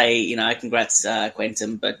was going to say, you know, congrats,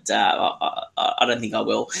 Quentin, but I don't think I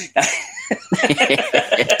will.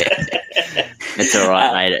 It's all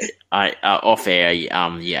right, mate. Off air, you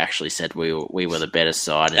actually said we were the better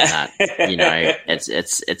side, and that, you know,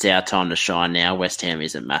 it's our time to shine now. West Ham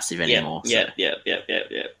isn't massive anymore. Yeah.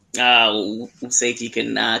 We'll see if you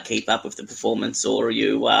can keep up with the performance, or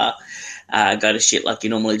you go to shit like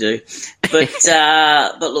you normally do. But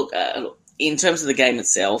look. In terms of the game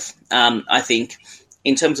itself, I think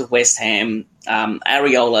in terms of West Ham,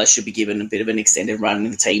 Areola should be given a bit of an extended run in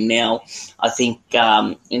the team now. I think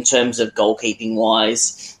in terms of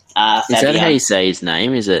goalkeeping-wise... Is that how you say his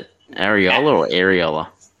name? Is it Areola or Areola?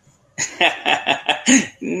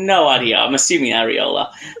 No idea. I'm assuming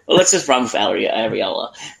Areola. Well, let's just run with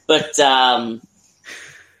Areola. But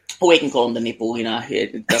we can call him the nipple, you know.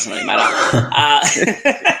 It doesn't really matter.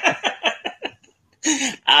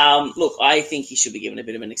 Look, I think he should be given a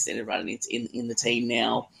bit of an extended run in the team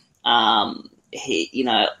now. You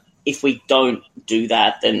know, if we don't do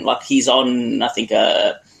that, then like he's on, I think,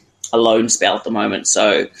 a loan spell at the moment,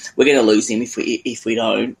 so we're going to lose him if we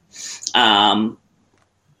don't. And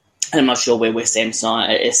I'm not sure where West Ham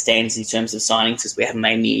stands in terms of signings, because we haven't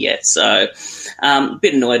made any yet. So a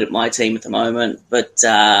bit annoyed at my team at the moment, but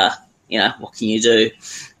you know, what can you do?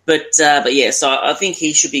 But yeah, so I think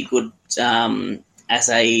he should be good. As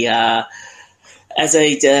a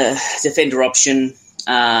defender option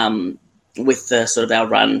with the sort of our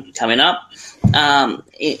run coming up.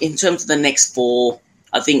 In terms of the next four,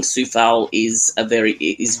 I think Soufal is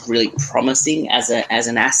really promising as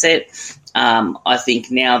an asset. I think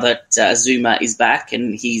now that Zuma is back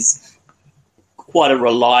and he's quite a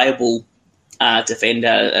reliable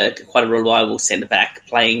defender, quite a reliable centre back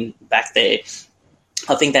playing back there,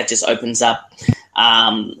 I think that just opens up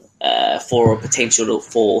for a potential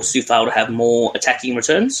for Soufal to have more attacking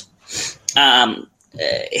returns.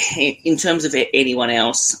 In terms of anyone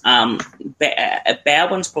else,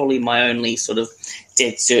 Bowen's probably my only sort of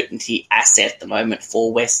dead certainty asset at the moment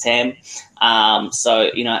for West Ham.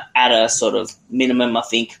 So, you know, at a sort of minimum, I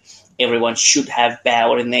think everyone should have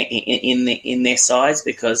Bowen in their sides,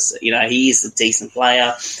 because, you know, he is a decent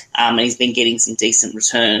player and he's been getting some decent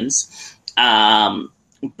returns.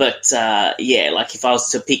 But yeah, like if I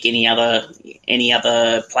was to pick any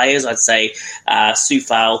other players, I'd say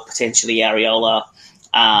Soufal, potentially Areola,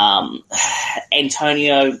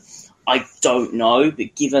 Antonio. I don't know,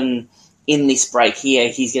 but given in this break here,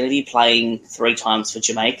 he's going to be playing 3 times for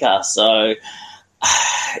Jamaica, so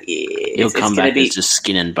he'll come back as just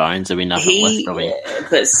skin and bones. There'll be nothing left of him.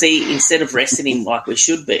 But see, instead of resting him like we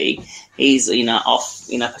should be, he's off,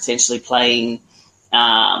 potentially playing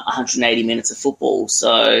 180 minutes of football.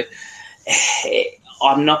 So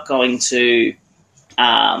I'm not going to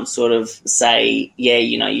sort of say, yeah,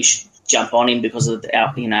 you should jump on him because of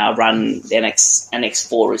our run. The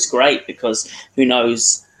NX4 is great, because who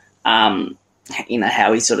knows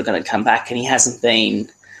how he's sort of going to come back, and he hasn't been.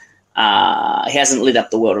 He hasn't lit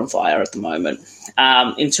up the world on fire at the moment.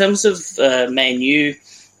 In terms of Man U,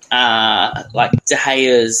 like De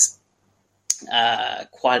Gea's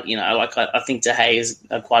quite, I think De Gea is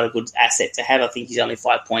quite a good asset to have. I think he's only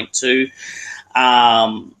 5.2.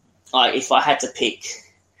 If I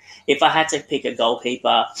had to pick a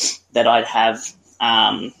goalkeeper that I'd have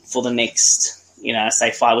for the next,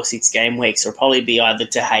 say 5 or 6 game weeks, it'll probably be either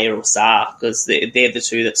De Gea or Sarr, because they're the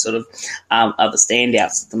two that sort of are the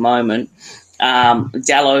standouts at the moment.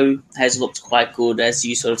 Dalot has looked quite good, as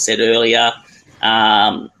you sort of said earlier.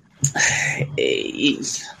 I'm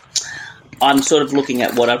sort of looking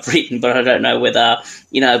at what I've written, but I don't know whether,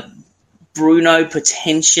 Bruno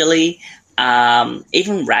potentially,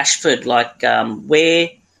 even Rashford,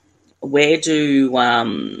 where do,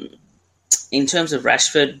 in terms of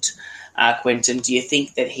Rashford, Quentin, do you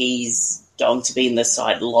think that he's going to be in the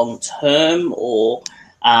side long term, or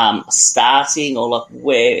starting, or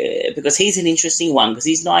where? Because he's an interesting one, because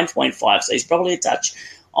he's 9.5, so he's probably a touch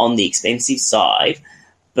on the expensive side.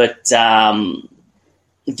 But I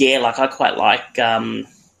quite like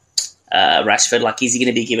Rashford. Is he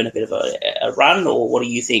going to be given a bit of a run, or what do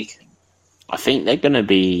you think? I think they're going to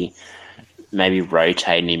be maybe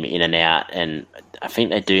rotating him in and out, and I think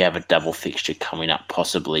they do have a double fixture coming up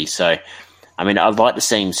possibly. So, I mean, I'd like to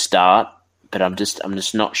see him start, but I'm just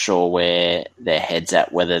not sure where their head's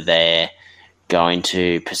at, whether they're going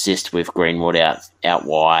to persist with Greenwood out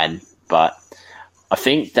wide. But I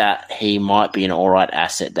think that he might be an all right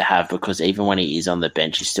asset to have, because even when he is on the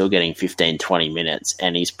bench, he's still getting 15, 20 minutes,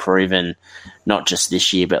 and he's proven not just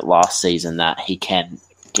this year but last season that he can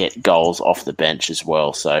get goals off the bench as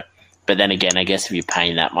well. So, but then again, I guess if you're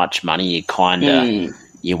paying that much money, you kind of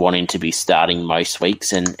you want him to be starting most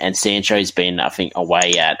weeks. And Sancho's been, I think,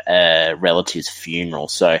 away at a relative's funeral,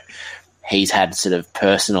 so he's had sort of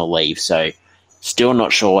personal leave. So still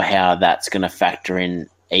not sure how that's going to factor in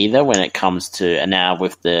either when it comes to, and now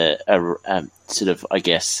with the sort of, I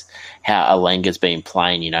guess, how Alenga's been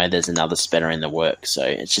playing, there's another spinner in the works. So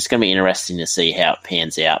it's just going to be interesting to see how it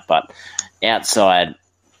pans out. But outside,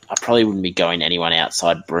 I probably wouldn't be going anyone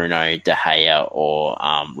outside Bruno, De Gea, or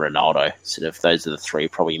Ronaldo. Sort of those are the three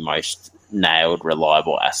probably most nailed,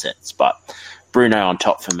 reliable assets. But Bruno on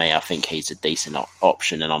top for me, I think he's a decent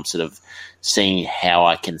option, and I'm sort of seeing how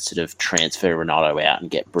I can sort of transfer Ronaldo out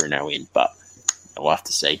and get Bruno in. But we'll have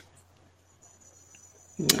to see.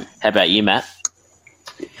 How about you, Matt?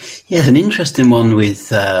 Yeah, it's an interesting one with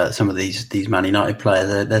some of these Man United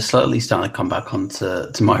players. They're slowly starting to come back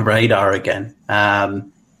onto my radar again.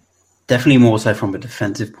 Definitely more so from a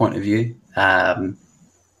defensive point of view. De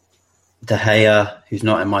Gea, who's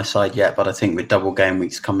not in my side yet, but I think with double game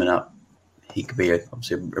weeks coming up, he could be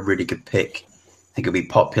obviously a really good pick. I think it'll be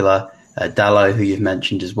popular. Dalot, who you've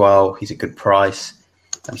mentioned as well, he's a good price.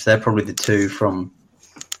 So they're probably the two from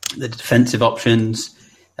the defensive options.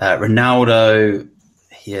 Ronaldo,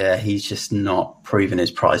 yeah, he's just not proven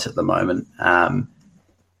his price at the moment. And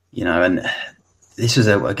this was,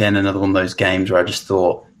 again, another one of those games where I just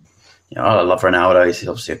thought, I love Ronaldo. He's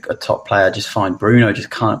obviously a top player. I just find Bruno just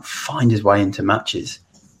can't find his way into matches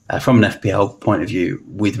from an FPL point of view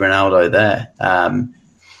with Ronaldo there.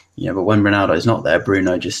 But when Ronaldo's not there,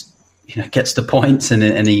 Bruno just gets the points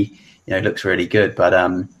and he looks really good. But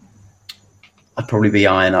I'd probably be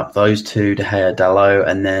eyeing up those two, De Gea, Dalot,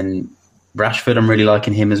 and then Rashford. I'm really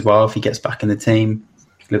liking him as well if he gets back in the team.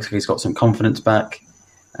 Looks like he's got some confidence back.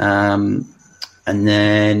 And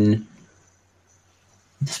then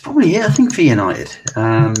that's probably it, I think, for United.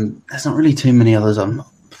 There's not really too many others I'm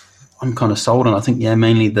kind of sold on. I think,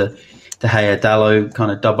 mainly the De Gea, Dalot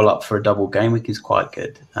kind of double up for a double game week is quite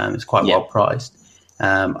good. It's quite well priced.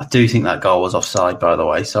 I do think that goal was offside, by the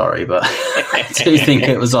way. Sorry, but I do think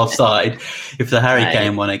it was offside. If the Harry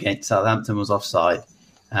Kane one against Southampton was offside,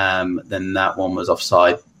 then that one was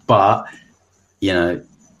offside. But,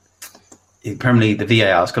 apparently the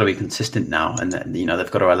VAR has got to be consistent now, and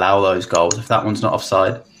they've got to allow those goals. If that one's not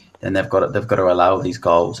offside, then they've got to allow these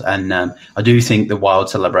goals. And I do think the wild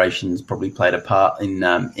celebrations probably played a part in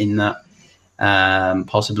that,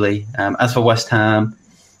 possibly. As for West Ham,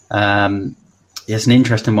 it's an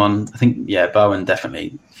interesting one. I think Bowen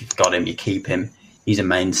definitely. If you've got him, you keep him. He's a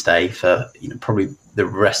mainstay for probably the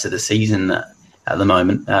rest of the season at the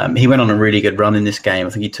moment. He went on a really good run in this game. I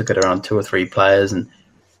think he took it around 2 or 3 players and.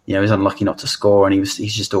 He was unlucky not to score, and he's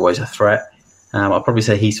just always a threat. I'll probably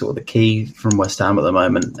say he's sort of the key from West Ham at the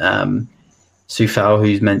moment. Soufal,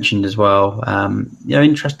 who's mentioned as well.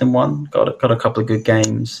 Interesting one. Got a couple of good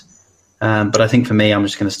games. But I think for me, I'm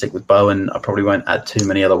just going to stick with Bowen. I probably won't add too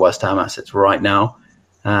many other West Ham assets right now.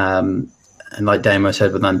 and like Damo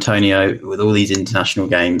said with Antonio, with all these international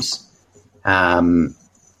games,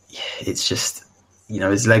 it's just,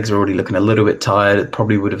 his legs are already looking a little bit tired. It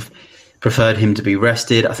probably would have preferred him to be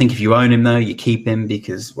rested. I think if you own him, though, you keep him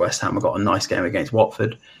because West Ham have got a nice game against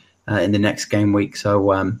Watford in the next game week.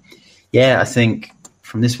 So, I think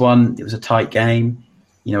from this one, it was a tight game.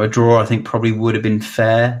 A draw, I think, probably would have been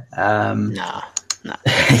fair. No. but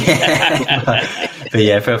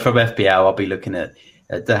from FPL, I'll be looking at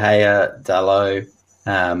De Gea, Dalot,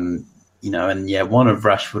 and one of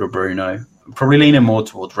Rashford or Bruno. I'm probably leaning more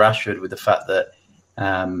towards Rashford with the fact that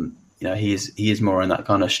he is more in that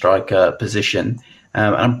kind of striker position.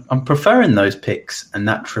 And I'm preferring those picks and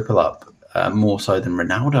that triple up more so than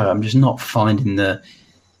Ronaldo. I'm just not finding the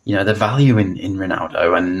value in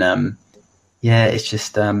Ronaldo, and it's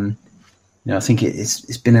just I think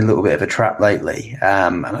it's been a little bit of a trap lately,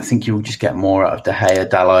 and I think you'll just get more out of De Gea,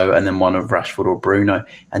 Dalot, and then one of Rashford or Bruno,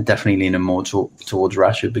 and definitely leaning more towards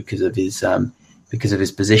Rashford because of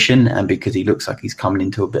his position and because he looks like he's coming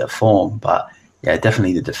into a bit of form. But yeah,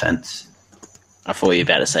 definitely the defence. I thought you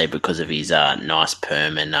were about to say because of his nice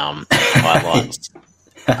perm and highlights.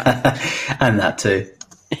 And that too.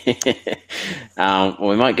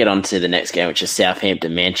 We might get on to the next game, which is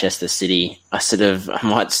Southampton, Manchester City. I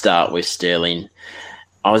might start with Sterling.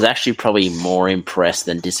 I was actually probably more impressed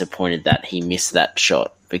than disappointed that he missed that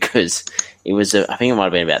shot because it was, I think it might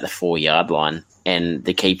have been about the 4-yard line, and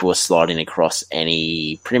the keeper was sliding across and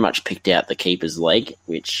he pretty much picked out the keeper's leg,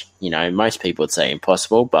 which, most people would say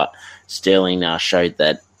impossible, but Sterling showed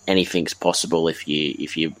that anything's possible if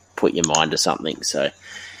you put your mind to something. So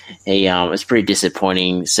he was pretty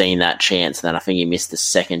disappointing seeing that chance. And then I think he missed the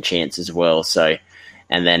second chance as well. So,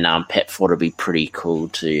 and then Pep thought it'd be pretty cool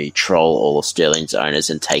to troll all of Sterling's owners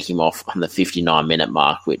and take him off on the 59-minute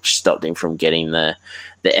mark, which stopped him from getting the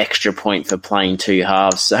extra point for playing 2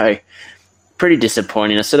 halves. So, pretty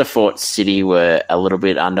disappointing. I sort of thought City were a little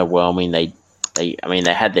bit underwhelming. They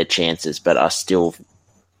had their chances, but I still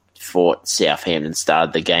thought Southampton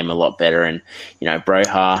started the game a lot better. And,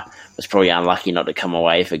 Broha was probably unlucky not to come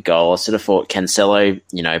away with a goal. I sort of thought Cancelo,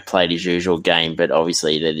 played his usual game, but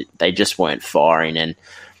obviously they just weren't firing. And,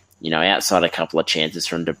 outside a couple of chances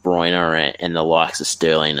from De Bruyne and the likes of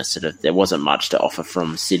Sterling, there wasn't much to offer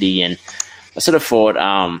from City. And I sort of thought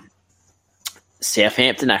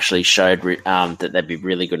Southampton actually showed that they'd be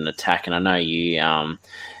really good in attack. And I know you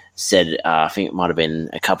said, I think it might have been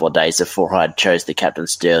a couple of days before I chose the captain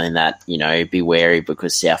Sterling, that, be wary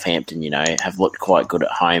because Southampton, have looked quite good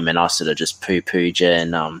at home, and I sort of just poo-pooed you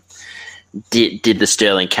and did the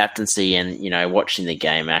Sterling captaincy, and, watching the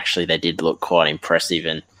game, actually, they did look quite impressive.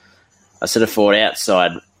 And I sort of thought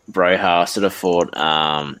outside Broha, I sort of thought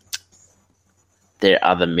their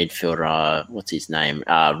other midfielder, what's his name?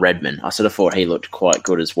 Redmond. I sort of thought he looked quite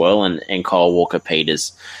good as well, and Kyle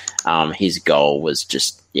Walker-Peters, his goal was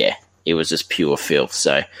just, it was just pure filth.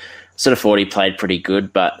 So I sort of thought he played pretty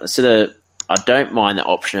good, but I don't mind the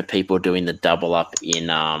option of people doing the double up in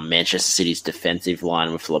Manchester City's defensive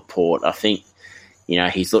line with Laporte. I think,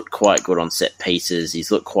 he's looked quite good on set pieces.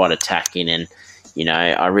 He's looked quite attacking, and,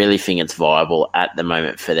 I really think it's viable at the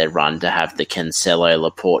moment for their run to have the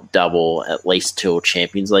Cancelo-Laporte double at least till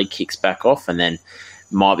Champions League kicks back off, and then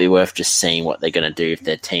might be worth just seeing what they're going to do with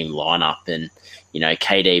their team lineup. And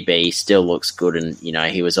KDB still looks good, and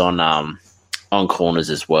he was on corners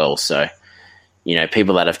as well. So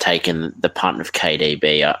people that have taken the punt of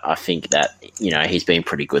KDB, I think that he's been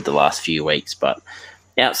pretty good the last few weeks. But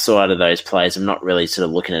outside of those players, I'm not really sort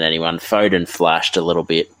of looking at anyone. Foden flashed a little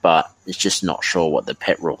bit, but it's just not sure what the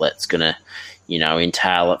pet roulette's going to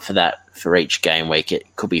entail it for each game week. It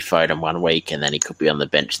could be Foden one week, and then he could be on the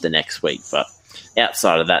bench the next week. But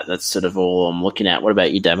outside of that, that's sort of all I'm looking at. What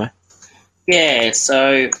about you, Demo? Yeah,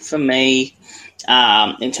 so for me,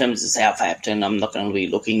 in terms of Southampton, I'm not going to be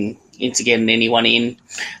looking into getting anyone in.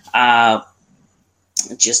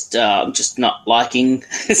 Just not liking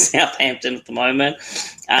Southampton at the moment.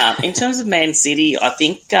 In terms of Man City, I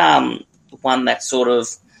think one that sort of,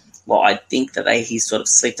 I think that he's sort of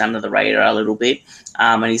slipped under the radar a little bit,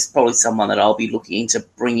 and he's probably someone that I'll be looking into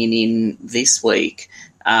bringing in this week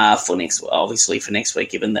for next week,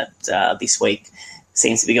 given that this week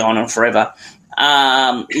seems to be going on forever,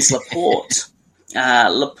 is Laporte.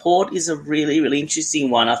 Laporte is a really, really interesting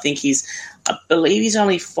one. I believe he's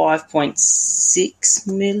only 5.6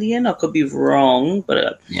 million. I could be wrong,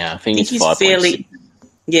 but I think he's 5.6.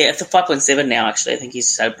 Yeah, it's a 5.7 now, actually. I think he's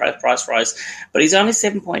so price rise. But he's only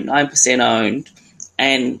 7.9% owned.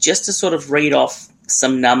 And just to sort of read off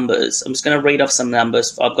some numbers, I'm just going to read off some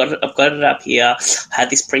numbers. I've got it up here. I had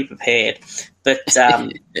this pre-prepared. But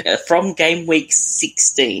from game week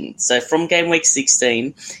 16,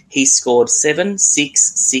 he scored 7,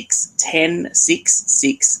 6, 6, 10, 6,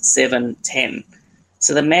 6, 7, 10.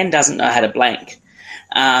 So the man doesn't know how to blank.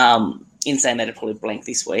 In saying that, he'll probably blank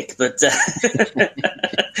this week. But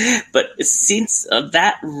but since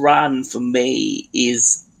that run for me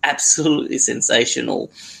is absolutely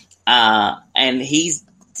sensational, and he's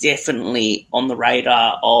definitely on the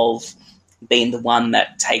radar of being the one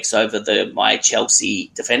that takes over my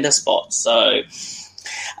Chelsea defender spot. So,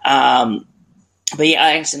 but yeah,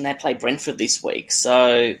 I understand they play Brentford this week.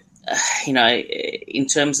 So, in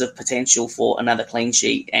terms of potential for another clean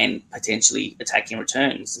sheet and potentially attacking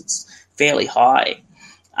returns, it's fairly high.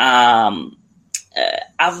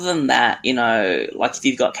 Other than that, like if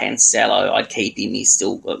you've got Cancelo, I'd keep him. He's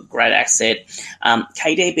still a great asset.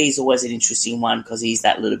 KDB is always an interesting one because he's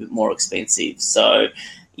that little bit more expensive. So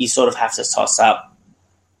you sort of have to toss up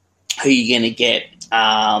who you're going to get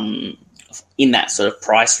in that sort of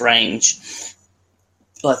price range.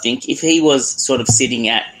 I think if he was sort of sitting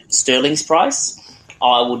at Sterling's price,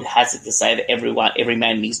 I would hazard to say that every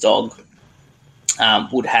man and his dog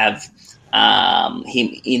would have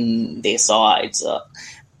him in their sides.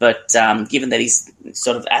 But given that he's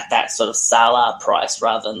sort of at that sort of Salah price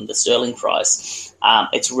rather than the Sterling price,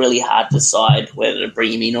 it's really hard to decide whether to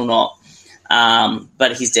bring him in or not.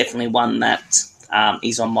 But he's definitely one that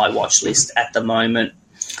is on my watch list at the moment.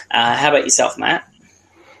 How about yourself, Matt?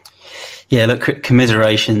 Yeah, look,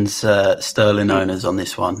 commiserations, Sterling owners on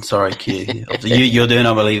this one. Sorry, Q. You're doing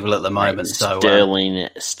unbelievable at the moment.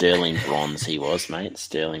 Sterling bronze he was, mate.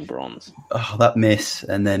 Sterling bronze. Oh, that miss.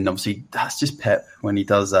 And then obviously that's just Pep when he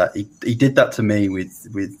does that. He did that to me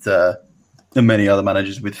with many other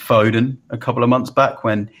managers, with Foden a couple of months back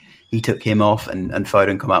when he took him off and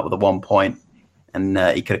Foden come out with a 1 point and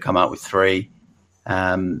he could have come out with 3.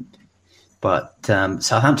 But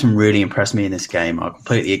Southampton really impressed me in this game. I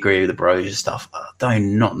completely agree with the Brozier stuff. I do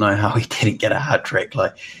not know how he didn't get a hat-trick.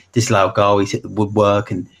 Like, disallowed goal, he's hit the woodwork,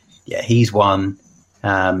 and yeah, he's won.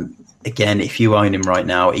 Again, if you own him right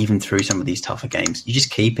now, even through some of these tougher games, you just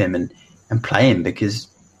keep him and play him because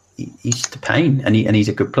he's just a pain, and he's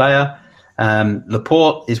a good player.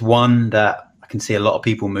 Laporte is one that I can see a lot of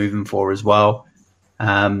people moving for as well.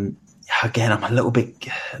 Again, I'm a little bit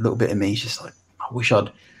of me. It's just like, I wish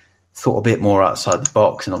I'd thought a bit more outside the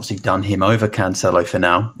box and obviously done him over Cancelo for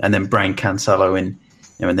now, and then bring Cancelo in,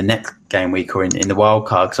 in the next game week or in the wild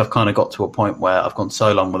card, because I've kind of got to a point where I've gone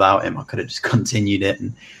so long without him, I could have just continued it.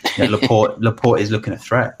 And Laporte is looking a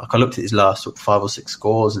threat. Like, I looked at his last 5 or 6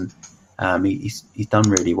 scores, and he's done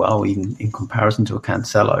really well, even in comparison to a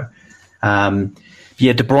Cancelo.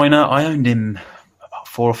 De Bruyne, I owned him about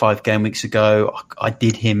 4 or 5 game weeks ago. I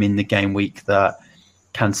did him in the game week that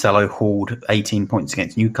Cancelo hauled 18 points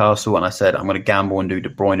against Newcastle, and I said I'm going to gamble and do De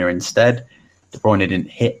Bruyne instead. De Bruyne didn't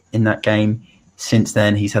hit in that game. Since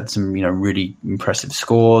then, he's had some really impressive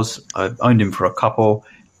scores. I owned him for a couple.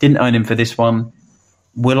 Didn't own him for this one.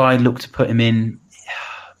 Will I look to put him in?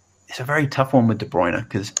 It's a very tough one with De Bruyne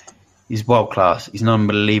because he's world class. He's an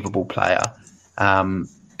unbelievable player.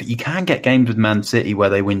 But you can get games with Man City where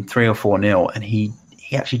they win 3 or 4-0, and he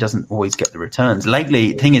actually doesn't always get the returns.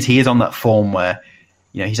 Lately, the thing is, he is on that form where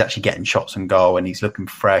he's actually getting shots on goal and he's looking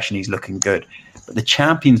fresh and he's looking good. But the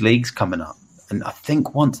Champions League's coming up. And I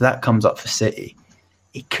think once that comes up for City,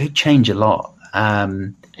 it could change a lot.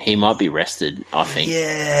 He might be rested, I think.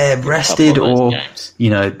 Yeah, rested, or,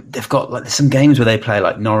 they've got there's some games where they play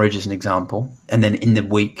like Norwich as an example. And then in the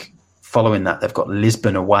week following that, they've got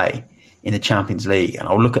Lisbon away in the Champions League. And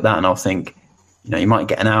I'll look at that and I'll think, you might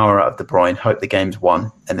get an hour out of De Bruyne, hope the game's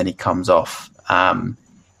won, and then he comes off.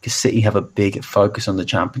 Because City have a big focus on the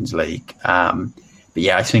Champions League. But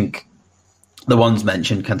yeah, I think the ones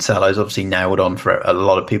mentioned, Cancelo's obviously nailed on for a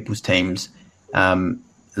lot of people's teams.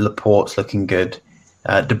 Laporte's looking good.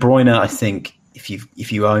 De Bruyne, I think if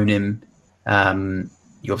you own him,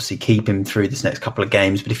 you obviously keep him through this next couple of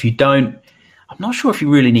games. But if you don't, I'm not sure if you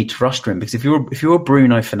really need to roster him, because if you're a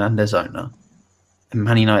Bruno Fernandes owner and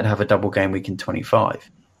Man United have a double game week in 25,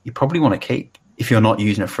 you probably want to keep. If you're not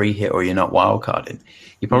using a free hit or you're not wildcarding,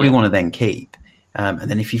 you probably want to then keep. And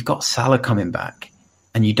then if you've got Salah coming back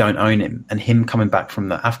and you don't own him, and him coming back from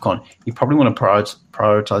the AFCON, you probably want to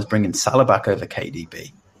prioritise bringing Salah back over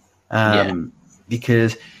KDB.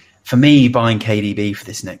 Because for me, buying KDB for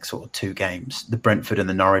this next sort of 2 games, the Brentford and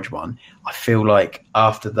the Norwich one, I feel like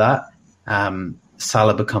after that,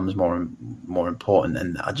 Salah becomes more important,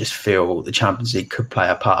 and I just feel the Champions League could play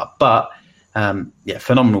a part. But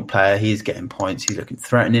phenomenal player. He's getting points. He's looking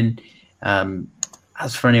threatening.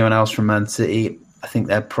 As for anyone else from Man City, I think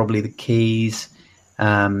they're probably the keys.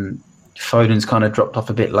 Foden's kind of dropped off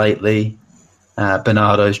a bit lately.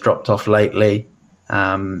 Bernardo's dropped off lately.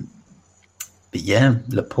 But yeah,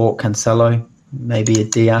 Laporte, Cancelo, maybe a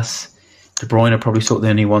Diaz. De Bruyne are probably sort of the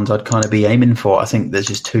only ones I'd kind of be aiming for. I think there's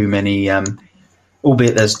just too many,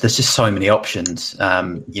 albeit there's just so many options.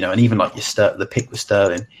 And even like the pick with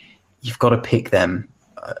Sterling, you've got to pick them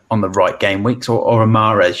on the right game weeks, or a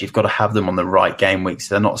Mahrez, you've got to have them on the right game weeks.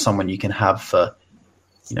 They're not someone you can have for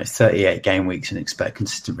 38 game weeks and expect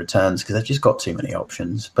consistent returns, because they've just got too many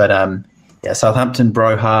options. But Southampton,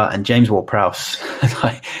 Broha and James Ward-Prowse,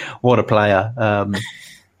 like, what a player.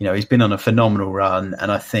 He's been on a phenomenal run,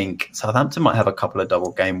 and I think Southampton might have a couple of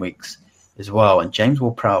double game weeks as well. And James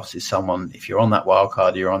Ward-Prowse is someone, if you're on that wild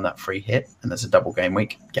card, you're on that free hit, and there's a double game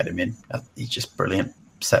week, get him in. He's just brilliant.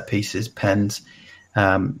 Set pieces, pens,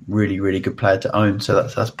 really, really good player to own. So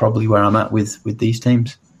that's probably where I'm at with these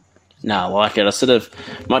teams. No, I like it. I sort of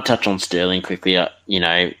might touch on Sterling quickly.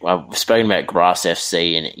 I've spoken about Grass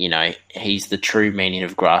FC, and he's the true meaning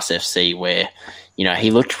of Grass FC, where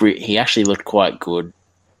he actually looked quite good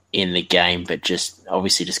in the game, but just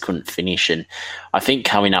couldn't finish. And I think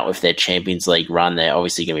coming up with their Champions League run, they're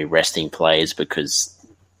obviously going to be resting players, because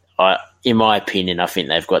in my opinion, I think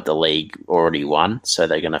they've got the league already won, so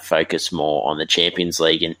they're going to focus more on the Champions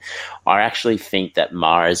League. And I actually think that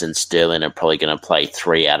Mahrez and Sterling are probably going to play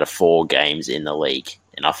 3 out of 4 games in the league.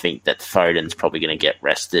 And I think that Foden's probably going to get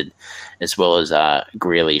rested, as well as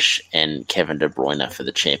Grealish and Kevin De Bruyne for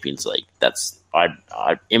the Champions League.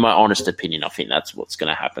 In my honest opinion, I think that's what's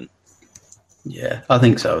going to happen. Yeah, I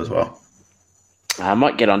think so as well. I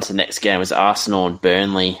might get on to the next game. It was Arsenal and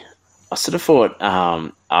Burnley. I sort of thought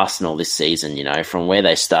Arsenal this season, from where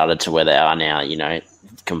they started to where they are now,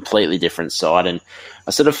 completely different side. And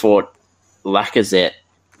I sort of thought Lacazette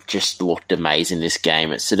just looked amazing this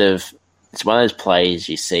game. It's one of those plays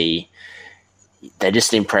you see, they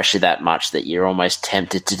just impress you that much that you're almost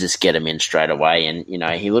tempted to just get him in straight away. And,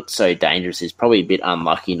 he looked so dangerous. He's probably a bit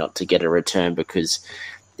unlucky not to get a return, because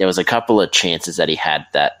there was a couple of chances that he had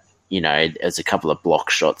that, there's a couple of block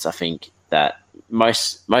shots, I think, that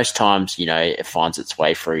most times, it finds its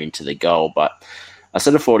way through into the goal. But I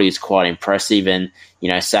sort of thought he was quite impressive. And,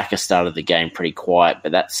 Saka started the game pretty quiet,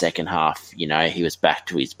 but that second half, he was back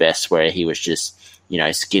to his best, where he was just,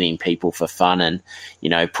 skinning people for fun and,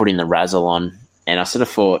 putting the razzle on. And I sort of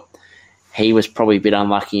thought he was probably a bit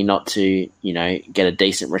unlucky not to, get a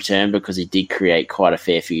decent return, because he did create quite a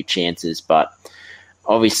fair few chances. But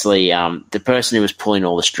obviously, the person who was pulling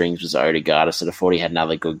all the strings was Odegaard. I sort of thought he had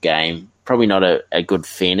another good game. Probably not a good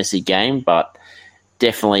fantasy game, but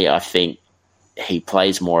definitely I think he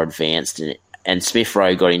plays more advanced. And Smith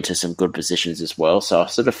Rowe got into some good positions as well. So I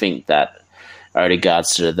sort of think that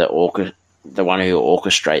Odegaard's sort of the one who will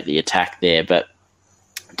orchestrate the attack there. But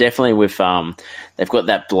definitely with they've got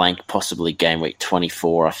that blank, possibly game week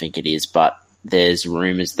 24, I think it is. But there's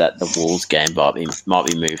rumours that the Wolves game might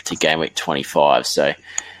be moved to game week 25. So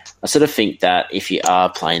I sort of think that if you are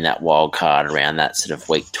playing that wild card around that sort of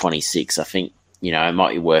week 26, I think, it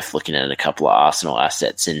might be worth looking at a couple of Arsenal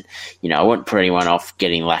assets. And, I wouldn't put anyone off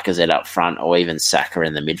getting Lacazette up front, or even Saka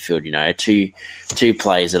in the midfield, two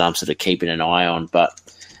players that I'm sort of keeping an eye on. But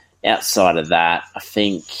outside of that, I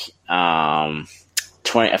think I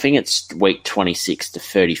think it's week 26 to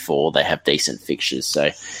 34, they have decent fixtures.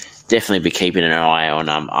 So definitely be keeping an eye on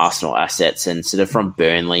Arsenal assets. And sort of from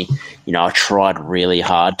Burnley, I tried really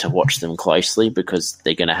hard to watch them closely, because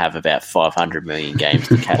they're going to have about 500 million games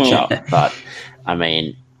to catch up. But, I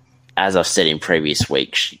mean, as I've said in previous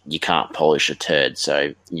weeks, you can't polish a turd.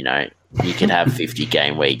 So, you could have 50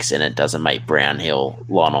 game weeks and it doesn't make Brownhill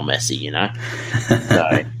Lionel Messi,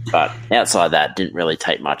 So, but outside that, didn't really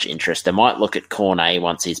take much interest. I might look at Cornet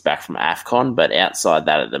once he's back from AFCON, but outside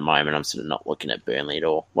that at the moment, I'm sort of not looking at Burnley at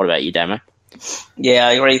all. What about you, Damo? Yeah,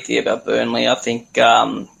 I agree with you about Burnley. I think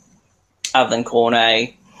other than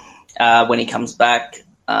Cornet, when he comes back,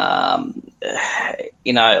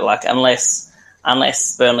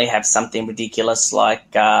 unless Burnley have something ridiculous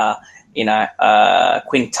like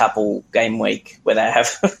quintuple game week where they have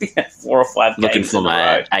 4 or 5 games looking for in a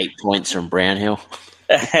row. 8 points from Brownhill.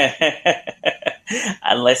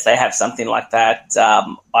 Unless they have something like that,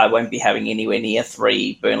 I won't be having anywhere near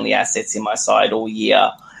 3 Burnley assets in my side all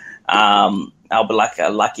year. I'll be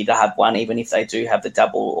lucky to have one, even if they do have the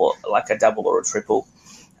double, or like a double or a triple.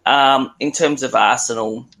 In terms of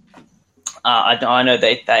Arsenal, I know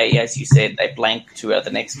they, as you said, they blank 2 out of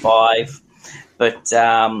the next 5. But,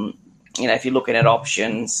 if you're looking at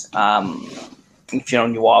options, if you're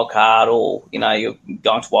on your wild card, or, you're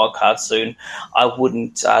going to wild card soon, I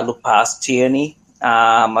wouldn't look past Tierney.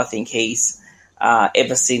 I think he's,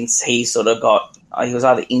 ever since he sort of got he was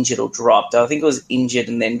either injured or dropped. I think it was injured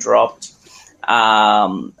and then dropped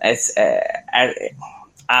after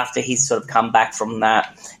he's sort of come back from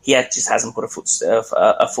that. He just hasn't put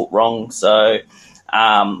a foot wrong. So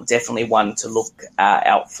definitely one to look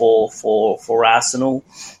out for Arsenal.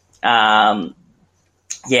 I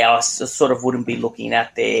sort of wouldn't be looking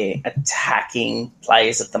at their attacking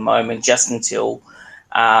players at the moment, just until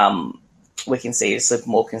we can see a bit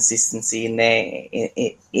more consistency in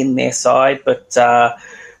their side. But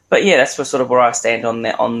yeah, that's sort of where I stand on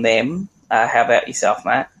them. How about yourself,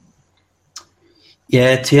 Matt?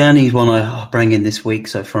 Yeah, Tierney's one I bring in this week.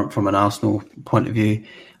 So from an Arsenal point of view,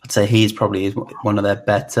 I'd say he's probably one of their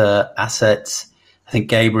better assets. I think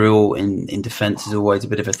Gabriel in defence is always a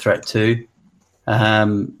bit of a threat too.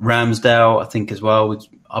 Ramsdale, I think as well.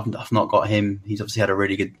 I've not got him. He's obviously had a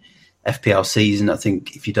really good FPL season. I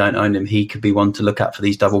think if you don't own him, he could be one to look at for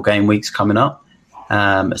these double game weeks coming up,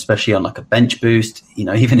 especially on like a bench boost.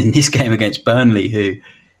 Even in this game against Burnley, who,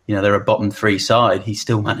 they're a bottom 3 side, he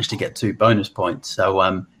still managed to get 2 bonus points.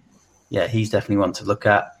 So, he's definitely one to look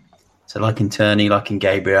at. So liking Tierney, liking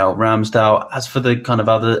Gabriel, Ramsdale. As for the kind of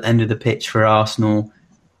other end of the pitch for Arsenal,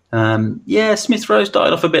 Smith Rowe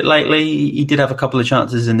started off a bit lately. He did have a couple of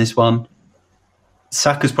chances in this one.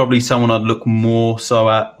 Saka's probably someone I'd look more so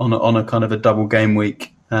at on a kind of a double game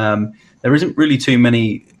week. There isn't really too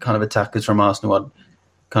many kind of attackers from Arsenal I'd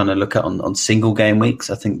kind of look at on single game weeks.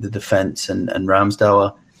 I think the defence and Ramsdale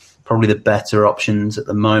are probably the better options at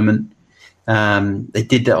the moment. They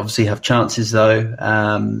did obviously have chances though,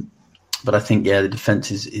 but I think the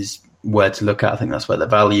defence is where to look at. I think that's where the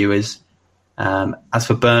value is. As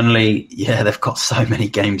for Burnley, they've got so many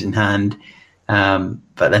games in hand,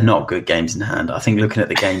 but they're not good games in hand. I think looking at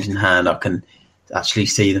the games in hand, I can actually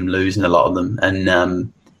see them losing a lot of them.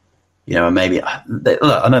 And, maybe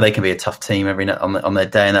I know they can be a tough team every night on their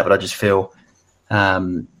day and that, but I just feel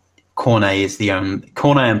Cornet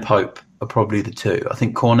and Pope are probably the two. I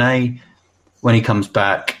think Cornet, when he comes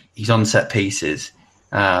back, he's on set pieces,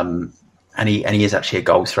 and he is actually a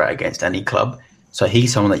goal threat against any club. So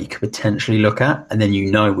he's someone that you could potentially look at. And then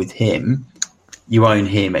with him, you own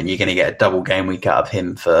him and you're going to get a double game week out of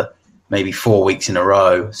him for maybe 4 weeks in a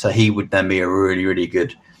row. So he would then be a really, really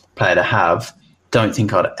good player to have. Don't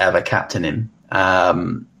think I'd ever captain him.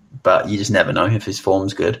 But you just never know if his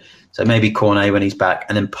form's good. So maybe Cornet when he's back.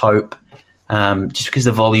 And then Pope, just because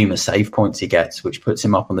the volume of save points he gets, which puts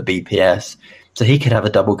him up on the BPS. So he could have a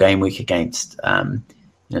double game week against,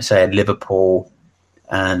 say, a Liverpool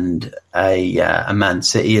and a Man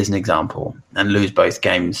City as an example, and lose both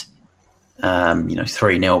games,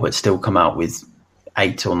 3-0, but still come out with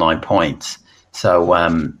 8 or 9 points. So,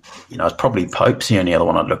 it's probably Pope's the only other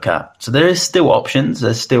one I'd look at. So there is still options.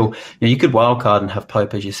 There's still, you could wildcard and have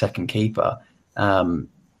Pope as your second keeper. But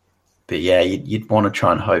you'd want to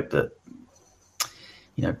try and hope that,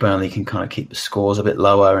 Burnley can kind of keep the scores a bit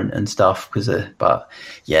lower and stuff. They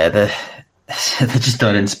just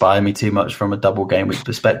don't inspire me too much from a double game week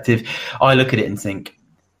perspective. I look at it and think,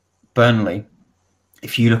 Burnley,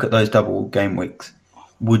 if you look at those double game weeks,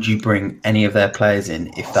 would you bring any of their players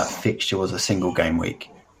in if that fixture was a single game week?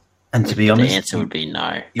 And to be honest, the answer would be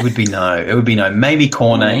no. It would be no. Maybe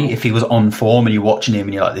Cornet, if he was on form and you're watching him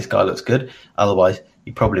and you're like, this guy looks good. Otherwise,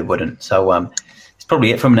 you probably wouldn't. So it's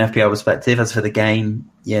probably it from an FPL perspective. As for the game,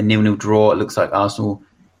 0-0 draw. It looks like Arsenal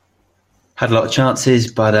had a lot of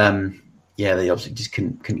chances, but they obviously just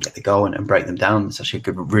couldn't get the goal and break them down. It's actually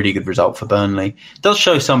a really good result for Burnley. It does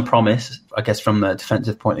show some promise, I guess, from the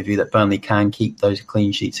defensive point of view that Burnley can keep those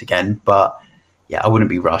clean sheets again. But I wouldn't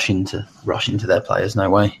be rushing to their players. No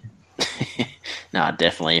way. No,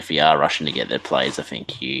 definitely. If you are rushing to get their players, I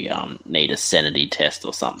think you need a sanity test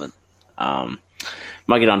or something.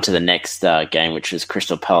 Might get on to the next game, which is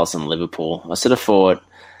Crystal Palace and Liverpool. I sort of thought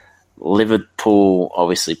Liverpool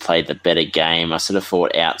obviously played the better game. I sort of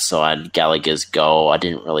thought outside Gallagher's goal, I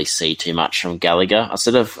didn't really see too much from Gallagher. I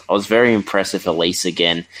was very impressed with Elise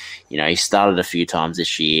again. He started a few times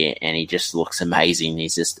this year and he just looks amazing.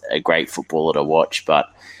 He's just a great footballer to watch, but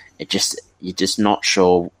you're just not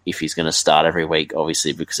sure if he's going to start every week,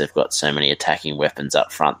 obviously, because they've got so many attacking weapons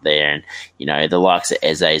up front there. And, the likes of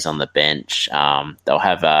Eze's on the bench. They'll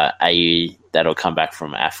have AU that'll come back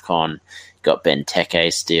from AFCON. Got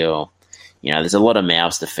Benteke still. There's a lot of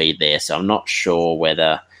mouths to feed there, so I'm not sure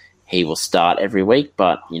whether he will start every week.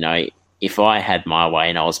 But, if I had my way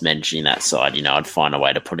and I was managing that side, I'd find a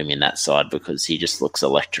way to put him in that side because he just looks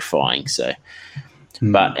electrifying. So,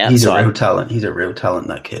 but outside, he's a real talent. He's a real talent,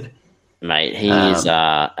 that kid. Mate, he is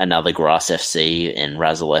another Grass FC and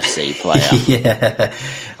Razzle FC player. Yeah.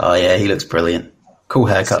 Oh, yeah, he looks brilliant. Cool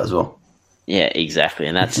haircut as well. Yeah, exactly,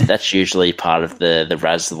 and that's usually part of the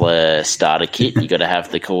Razzler starter kit. You got to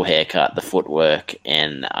have the cool haircut, the footwork,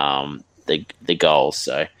 and the goals.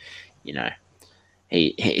 So,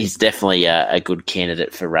 he's definitely a good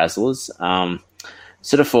candidate for Razzlers.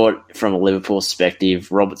 Sort of thought from a Liverpool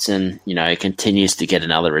perspective, Robertson, continues to get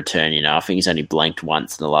another return. I think he's only blanked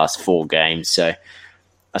once in the last 4 games. So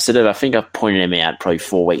I think I pointed him out probably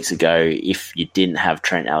 4 weeks ago. If you didn't have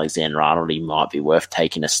Trent Alexander-Arnold, he might be worth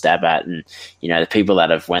taking a stab at. And, the people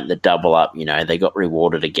that have went the double up, they got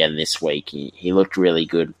rewarded again this week. He looked really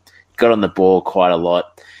good. Got on the ball quite a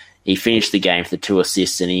lot. He finished the game for 2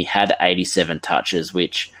 assists and he had 87 touches,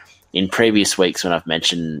 which in previous weeks when I've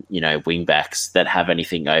mentioned, wing-backs that have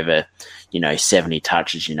anything over, 70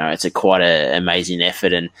 touches, it's quite an amazing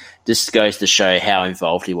effort, and just goes to show how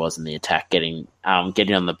involved he was in the attack, getting on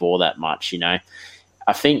the ball that much, I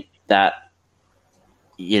think that,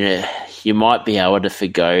 you might be able to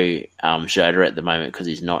forgo Jota at the moment because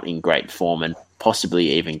he's not in great form, and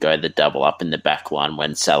possibly even go the double up in the back line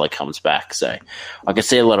when Salah comes back. So I can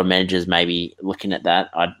see a lot of managers maybe looking at that.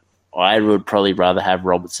 I would probably rather have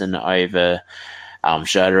Robertson over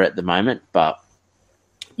Jota at the moment, but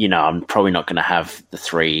I'm probably not going to have the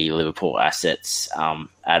 3 Liverpool assets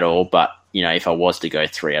at all. But if I was to go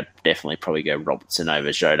 3, I'd definitely probably go Robertson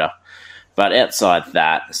over Jota. But outside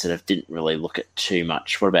that, I sort of didn't really look at too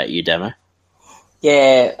much. What about you, Demo?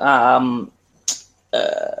 Yeah,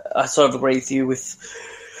 I sort of agree with you with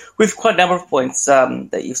quite a number of points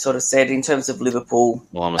that you've sort of said in terms of Liverpool.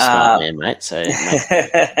 Well, I'm a smart man, mate. So, in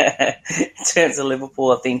terms of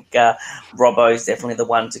Liverpool, I think Robbo is definitely the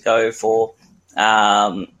one to go for. So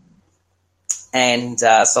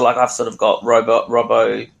I've sort of got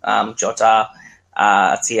Robbo, Jota,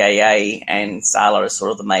 TAA, and Salah as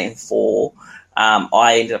sort of the main 4.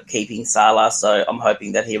 I ended up keeping Salah, so I'm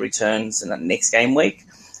hoping that he returns in the next game week.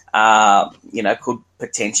 Could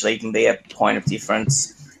potentially even be a point of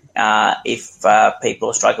difference if people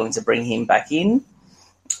are struggling to bring him back in.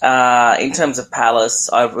 In terms of Palace,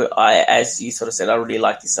 I as you sort of said, I really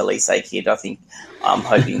like this Elise kid. I think I'm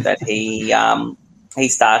hoping that he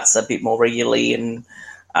starts a bit more regularly, and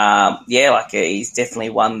he's definitely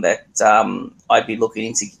one that I'd be looking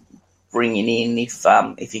into bringing in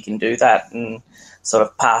if he can do that and sort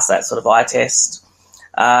of pass that sort of eye test.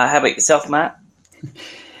 How about yourself, Matt?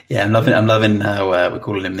 Yeah, I'm loving how we're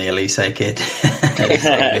calling him the Elise kid.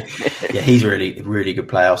 Yeah, he's a really, really good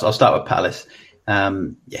player. I'll start with Palace.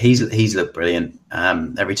 He's looked brilliant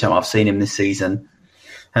every time I've seen him this season.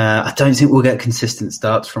 I don't think we'll get consistent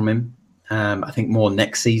starts from him. I think more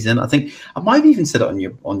next season. I think I might have even said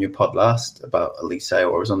it on your pod last about Elise,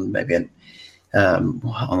 or it was on maybe on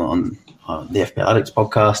the FPL Addicts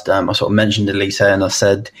podcast. I sort of mentioned Elise and I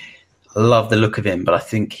said I love the look of him, but I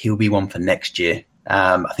think he'll be one for next year.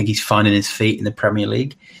 I think he's finding his feet in the Premier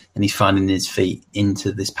League and he's finding his feet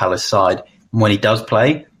into this Palace side. And when he does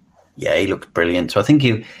play, yeah, he looks brilliant. So I think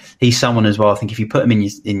he's someone as well. I think if you put him in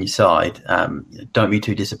your side, don't be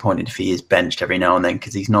too disappointed if he is benched every now and then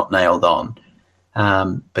because he's not nailed on.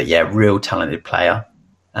 But yeah, real talented player.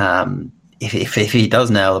 If he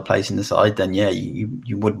does nail the place in the side, then yeah,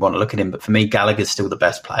 you would want to look at him. But for me, Gallagher's still the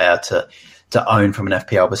best player to own from an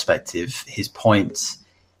FPL perspective. His points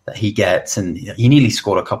that he gets, and he nearly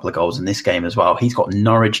scored a couple of goals in this game as well. He's got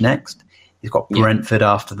Norwich next. He's got Brentford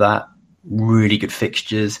after that. Really good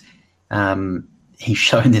fixtures. He's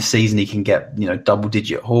shown this season he can get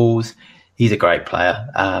double-digit hauls. He's a great player.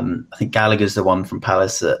 I think Gallagher's the one from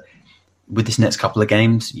Palace that, with this next couple of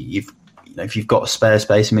games, if you've got a spare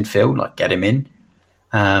space in midfield, get him in.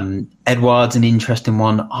 Edouard's an interesting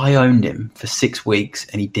one. I owned him for 6 weeks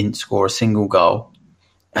and he didn't score a single goal.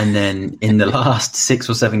 And then in the last 6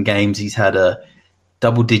 or 7 games, he's had a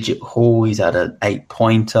double-digit haul. He's had an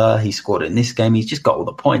 8-pointer. He scored in this game. He's just got all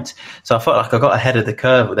the points. So I felt like I got ahead of the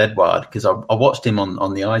curve with Edouard because I watched him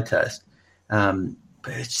on the eye test. But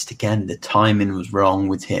it's just, again, the timing was wrong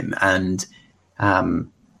with him. And, in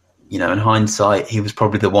hindsight, he was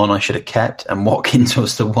probably the one I should have kept. And Watkins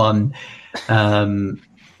was the one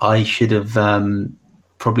I should have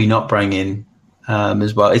probably not bring in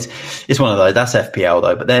as well. It's one of those. That's FPL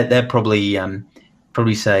though, but they're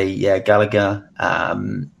probably say Gallagher,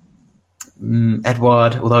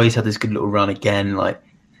 Edouard. Although he's had this good little run again, you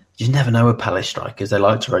just never know with Palace strikers. They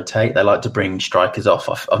like to rotate. They like to bring strikers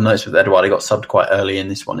off. I've noticed with Edouard, he got subbed quite early in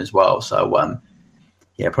this one as well. So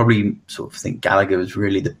probably sort of think Gallagher was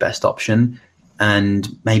really the best option, and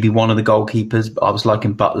maybe one of the goalkeepers. I was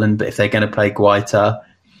liking Butland, but if they're going to play Guaita,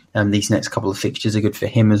 these next couple of fixtures are good for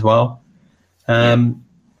him as well.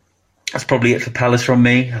 That's probably it for Palace from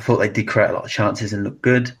me. I thought they did create a lot of chances and look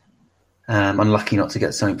good. Unlucky not to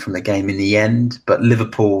get something from the game in the end. But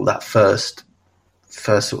Liverpool, that first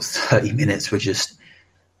sort of 30 minutes were just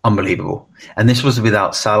unbelievable. And this was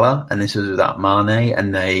without Salah, and this was without Mane,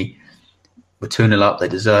 and they were 2-0 up. They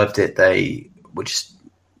deserved it. They were just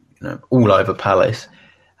all over Palace.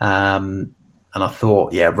 And I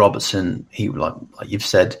thought, Robertson, he like you've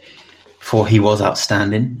said before, he was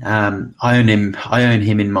outstanding. I own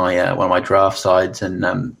him in my one of my draft sides,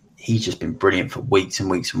 and he's just been brilliant for weeks and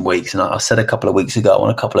weeks and weeks. And I said a couple of weeks ago on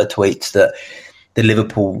a couple of tweets that the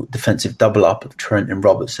Liverpool defensive double up of Trent and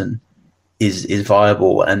Robertson is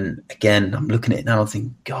viable. And again, I'm looking at it now and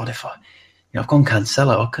thinking, God, if I've gone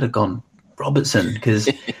Cancelo, I could have gone Robertson, because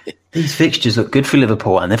these fixtures look good for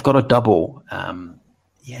Liverpool, and they've got a double.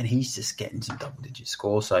 And he's just getting some double-digit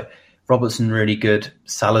scores. So Robertson really good.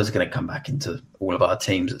 Salah's going to come back into all of our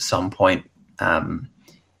teams at some point.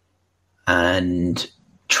 And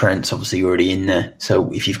Trent's obviously already in there.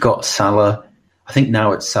 So if you've got Salah, I think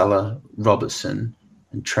now it's Salah, Robertson,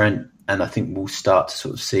 and Trent, and I think we'll start to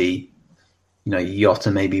sort of see,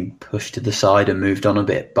 Jota maybe pushed to the side and moved on a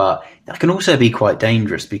bit. But that can also be quite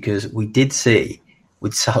dangerous, because we did see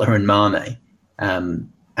with Salah and Mane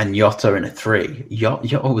and Jota in a 3,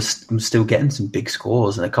 Jota was still getting some big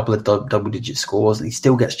scores and a couple of double-digit scores, and he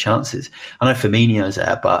still gets chances. I know Firmino's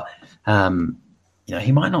there, but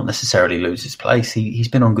he might not necessarily lose his place. He's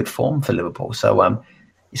been on good form for Liverpool, so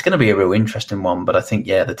it's going to be a real interesting one. But I think,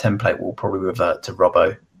 the template will probably revert to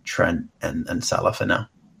Robbo, Trent, and Salah for now.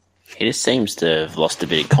 He just seems to have lost a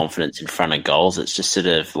bit of confidence in front of goals. It's just sort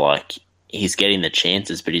of like he's getting the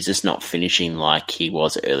chances, but he's just not finishing like he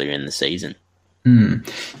was earlier in the season.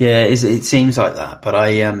 Yeah, it seems like that. But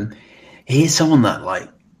he is someone that, like,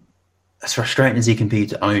 as frustrating as he can be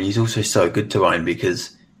to own, he's also so good to own,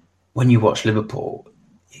 because when you watch Liverpool,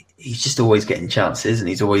 he's just always getting chances, and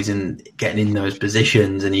he's always getting in those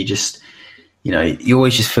positions, and you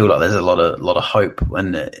always just feel like there's a lot of hope,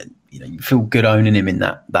 and you feel good owning him in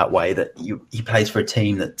that way, that he plays for a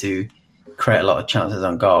team that do create a lot of chances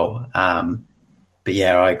on goal. But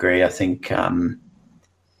I agree. I think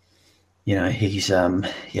he's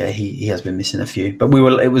he has been missing a few, but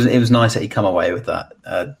it was nice that he come away with that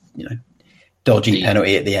dodgy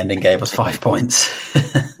penalty at the end and gave us 5 points.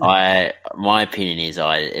 My opinion is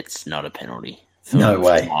it's not a penalty. No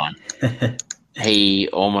way. He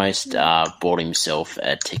almost bought himself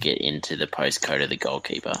a ticket into the postcode of the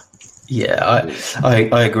goalkeeper. Yeah,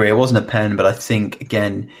 I agree. It wasn't a pen, but I think,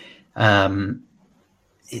 again,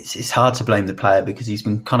 it's hard to blame the player, because he's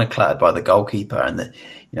been kind of clattered by the goalkeeper, and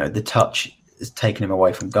the touch has taken him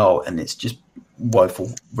away from goal, and it's just woeful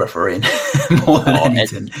refereeing more than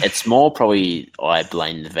anything. It's more probably I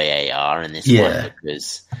blame the VAR in this one,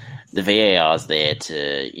 because the VAR is there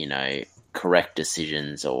to correct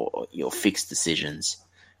decisions or fix decisions,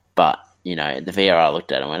 but the VAR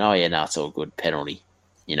looked at it and went, "Oh yeah, no, it's all good, penalty."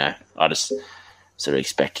 I just sort of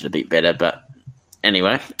expected a bit better, but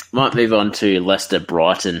anyway, might move on to Leicester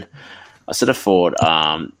Brighton. I sort of thought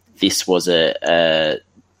this was a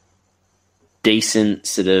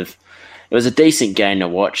decent it was a decent game to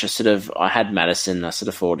watch. I had Maddison. I sort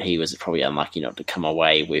of thought he was probably unlucky not to come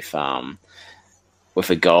away with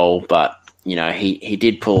a goal, but he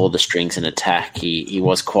did pull all the strings in attack. He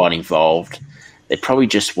was quite involved. They probably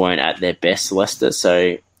just weren't at their best, Leicester.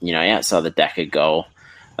 So outside the Daka goal,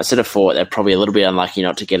 I sort of thought they're probably a little bit unlucky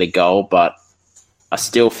not to get a goal, but I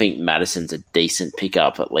still think Maddison's a decent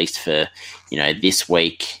pickup, at least for this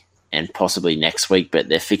week and possibly next week. But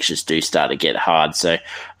their fixtures do start to get hard, so I'm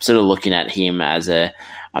sort of looking at him as I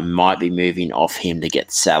might be moving off him to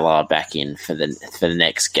get Salah back in for the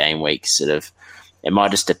next game week. It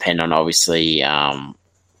might just depend on obviously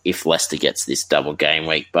if Leicester gets this double game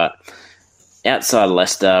week. But outside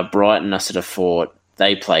Leicester, Brighton, I sort of thought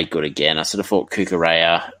they played good again. I sort of thought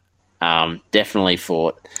Cucurella definitely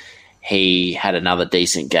thought he had another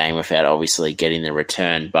decent game without obviously getting the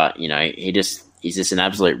return. But, he's just an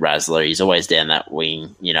absolute razzler. He's always down that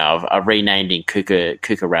wing. I've renamed him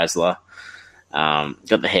Cucurazzler.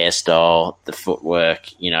 Got the hairstyle, the footwork,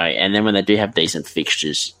 and then when they do have decent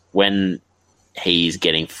fixtures, when he's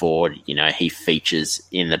getting forward, he features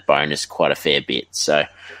in the bonus quite a fair bit. So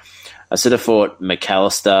I sort of thought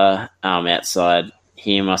McAllister outside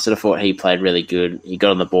him, I sort of thought he played really good. He got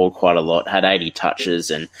on the ball quite a lot, had 80 touches,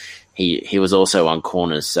 and he was also on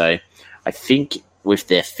corners. So I think with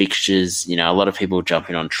their fixtures, a lot of people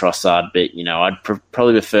jumping on Trossard, but, I'd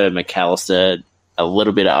probably prefer McAllister, a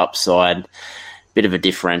little bit of upside, bit of a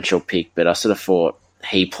differential pick, but I sort of thought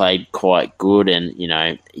he played quite good, and,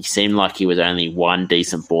 he seemed like he was only one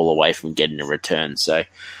decent ball away from getting a return. So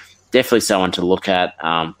definitely someone to look at.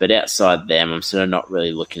 But outside them, I'm sort of not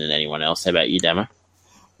really looking at anyone else. How about you, Damo?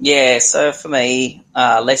 Yeah, so for me,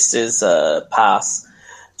 Leicester's pass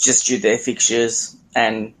just due to their fixtures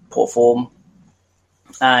and poor form.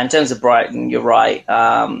 In terms of Brighton, you're right.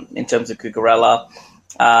 In terms of Cucurella,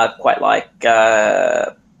 quite like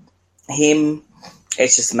him.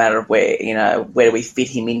 It's just a matter of where do we fit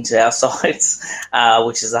him into our sides,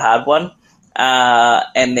 which is a hard one.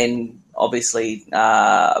 And then obviously,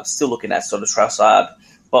 I'm still looking at sort of Trossard,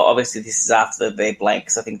 but obviously this is after their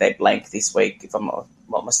blanks. I think they blanked this week, if I'm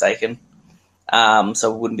not mistaken.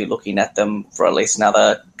 So we wouldn't be looking at them for at least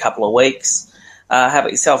another couple of weeks. How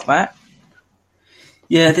about yourself, Matt?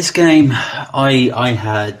 Yeah, this game, I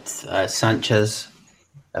had Sanchez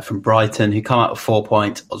from Brighton, who came out with 4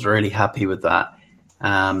 points. I was really happy with that.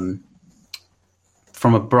 From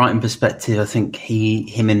a Brighton perspective, I think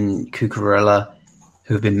him and Cucurella,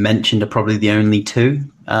 who have been mentioned, are probably the only two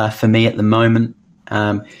for me at the moment.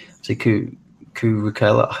 So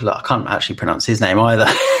Cucurella, I can't actually pronounce his name either.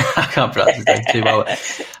 I can't pronounce his name too well.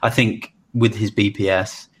 I think with his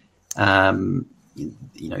BPS,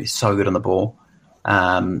 he's so good on the ball.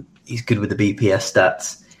 He's good with the BPS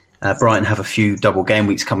stats. Brighton have a few double game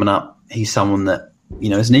weeks coming up. He's someone that,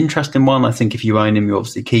 is an interesting one. I think if you own him, you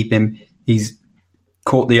obviously keep him. He's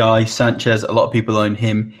caught the eye. Sanchez, a lot of people own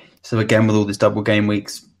him. So again, with all these double game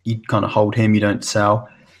weeks, you kind of hold him, you don't sell.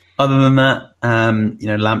 Other than that,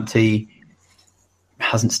 Lamptey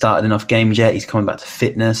hasn't started enough games yet. He's coming back to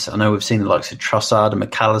fitness. I know we've seen the likes of Trossard and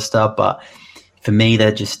McAllister, but for me,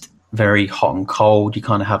 they're just very hot and cold. You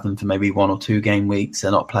kind of have them for maybe 1 or 2 game weeks.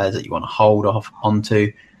 They're not players that you want to hold off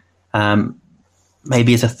onto.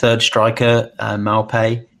 Maybe as a third striker,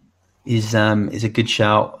 Maupay is a good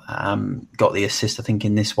shout. Got the assist, I think,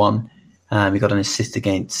 in this one. He got an assist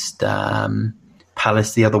against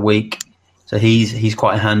Palace the other week, so he's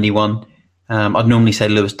quite a handy one. I'd normally say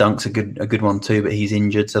Lewis Dunk's a good one too, but he's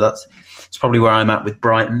injured, so that's probably where I'm at with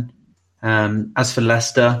Brighton. As for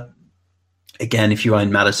Leicester, again, if you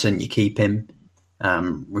own Maddison, you keep him.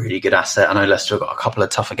 Really good asset. I know Leicester have got a couple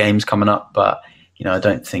of tougher games coming up, but I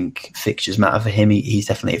don't think fixtures matter for him. He's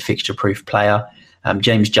definitely a fixture-proof player.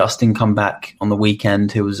 James Justin come back on the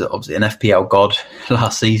weekend, who was obviously an FPL god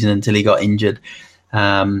last season until he got injured.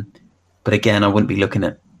 But again, I wouldn't be looking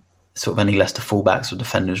at sort of any Leicester fullbacks or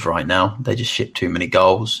defenders right now. They just ship too many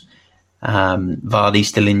goals. Vardy's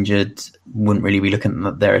still injured. Wouldn't really be looking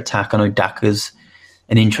at their attack. I know Daka's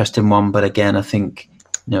an interesting one, but again, I think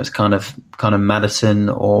it's kind of Maddison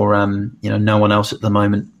or no one else at the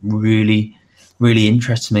moment really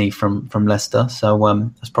interests me from Leicester.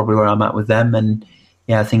 So that's probably where I'm at with them. And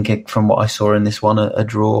yeah, I think from what I saw in this one, a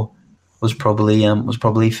draw was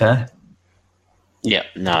probably fair. Yeah,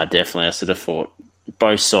 no, definitely. I sort of thought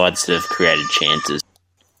both sides sort of created chances.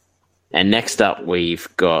 And next up, we've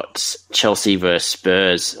got Chelsea versus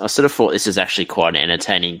Spurs. I sort of thought this was actually quite an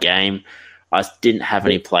entertaining game. I didn't have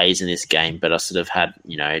any plays in this game, but I sort of had,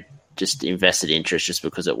 just invested interest just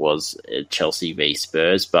because it was Chelsea v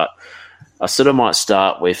Spurs. But I sort of might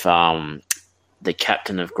start with the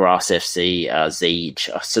captain of Grass FC,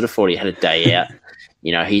 Zeej. I sort of thought he had a day out.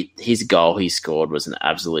 His goal he scored was an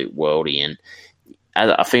absolute worldie. And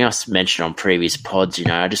I think I mentioned on previous pods,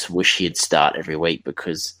 I just wish he'd start every week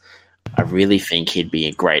because I really think he'd be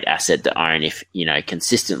a great asset to own if,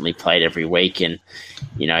 consistently played every week. And,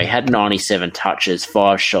 he had 97 touches,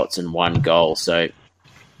 5 shots and 1 goal. So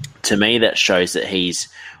to me, that shows that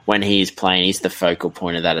when he's playing, he's the focal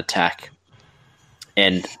point of that attack.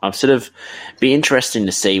 And I'm sort of be interesting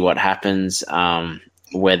to see what happens,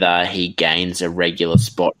 whether he gains a regular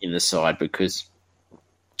spot in the side because,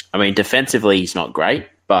 defensively he's not great,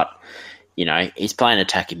 but, he's playing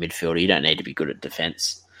attacking midfielder. You don't need to be good at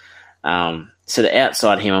defence. So the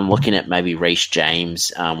outside him, I'm looking at maybe Reece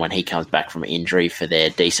James when he comes back from injury for their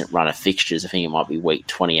decent run of fixtures. I think it might be week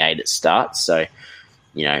 28 it starts. So,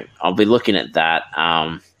 I'll be looking at that.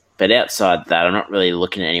 But outside that, I'm not really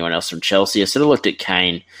looking at anyone else from Chelsea. I sort of looked at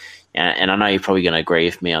Kane, and I know you're probably going to agree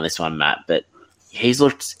with me on this one, Matt, but he's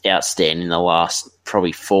looked outstanding in the last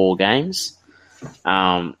probably 4 games.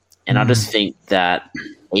 And I just think that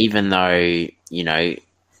even though,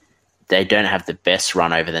 they don't have the best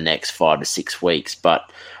run over the next 5 to 6 weeks,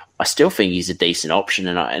 but I still think he's a decent option,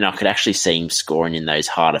 and I could actually see him scoring in those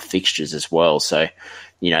harder fixtures as well. So,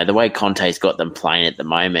 the way Conte's got them playing at the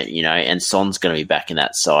moment, and Son's going to be back in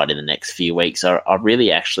that side in the next few weeks, I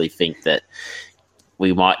really actually think that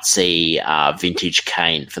we might see vintage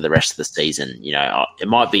Kane for the rest of the season. It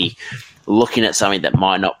might be looking at something that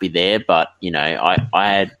might not be there, but,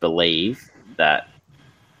 I believe that,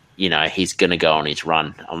 he's going to go on his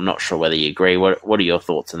run. I'm not sure whether you agree. What are your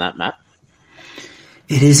thoughts on that, Matt?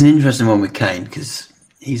 It is an interesting one with Kane because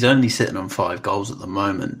he's only sitting on 5 goals at the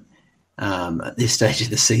moment. At this stage of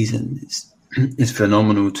the season, it's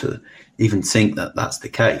phenomenal to even think that that's the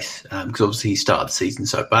case because obviously he started the season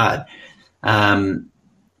so bad.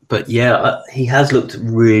 But yeah, he has looked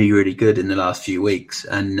really, really good in the last few weeks.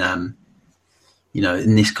 And,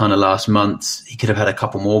 in this kind of last month, he could have had a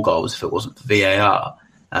couple more goals if it wasn't for VAR.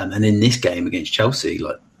 And in this game against Chelsea,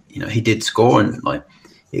 he did score and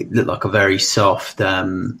it looked like a very soft,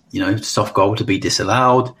 soft goal to be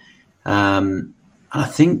disallowed. And I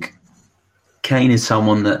think Kane is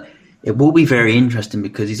someone that it will be very interesting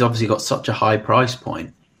because he's obviously got such a high price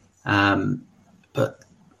point. But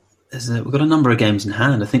we've got a number of games in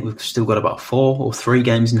hand. I think we've still got about 4 or 3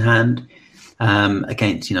 games in hand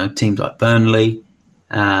against, teams like Burnley.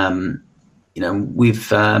 I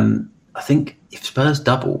think if Spurs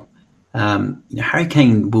double, Harry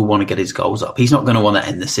Kane will want to get his goals up. He's not going to want to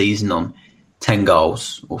end the season on 10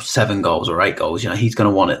 goals or 7 goals or 8 goals. He's going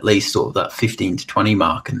to want at least sort of that 15 to 20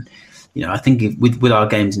 mark. And, I think with our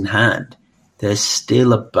games in hand, there's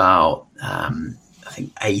still about,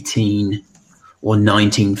 18 or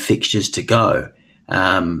 19 fixtures to go.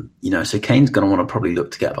 So Kane's going to want to probably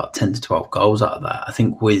look to get about 10 to 12 goals out of that. I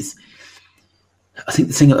think the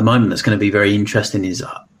thing at the moment that's going to be very interesting is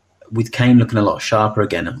with Kane looking a lot sharper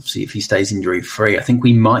again, obviously if he stays injury free, I think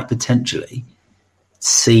we might potentially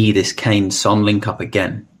see this Kane-Son link up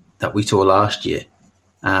again that we saw last year,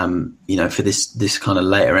 for this kind of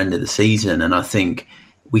later end of the season. And I think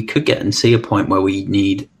we could get and see a point where we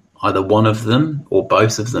need either one of them or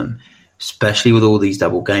both of them, especially with all these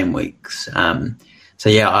double game weeks. I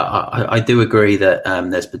do agree that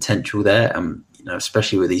there's potential there,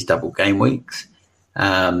 especially with these double game weeks.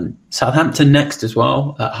 Southampton next as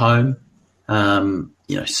well at home. Son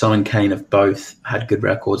and Kane have both had good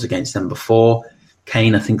records against them before.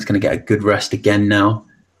 Kane, I think, is going to get a good rest again now,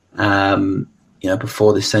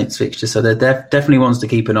 before this Saints fixture. So they're definitely ones to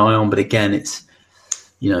keep an eye on. But again, it's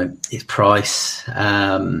price.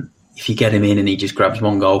 If you get him in and he just grabs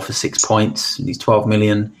 1 goal for 6 points and he's 12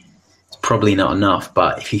 million, it's probably not enough.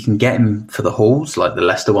 But if you can get him for the hauls, like the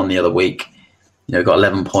Leicester one the other week, got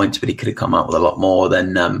 11 points, but he could have come out with a lot more,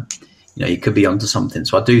 then, you could be onto something.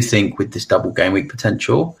 So I do think with this double game week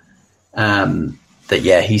potential,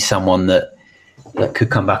 he's someone that could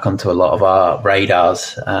come back onto a lot of our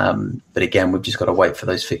radars. But again, we've just got to wait for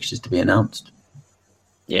those fixtures to be announced.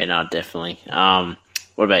 Yeah, no, definitely.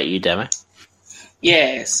 What about you, Demo?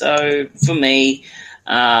 Yeah, so for me,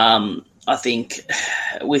 I think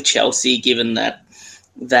with Chelsea, given that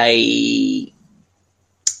they're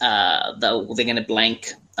going to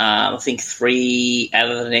blank, I think 3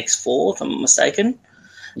 out of the next 4, if I'm not mistaken.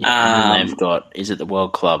 Yeah, and they've got, is it the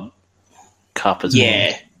World Club Cup as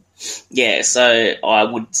well? Yeah, so I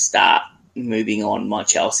would start moving on my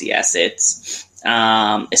Chelsea assets,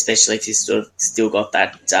 especially if you've still got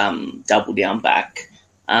that double down back.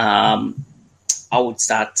 I would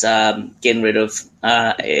start getting rid of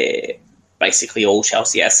basically all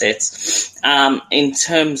Chelsea assets. In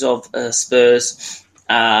terms of Spurs,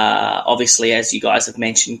 obviously, as you guys have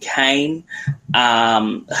mentioned, Kane.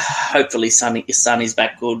 Hopefully, Son is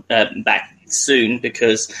back soon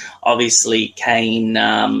because obviously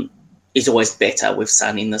Kane is always better with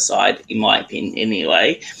Son in the side, in my opinion,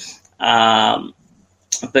 anyway.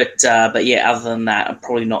 But other than that, I'm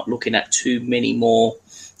probably not looking at too many more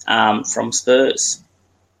from Spurs.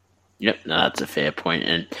 Yep, no, that's a fair point,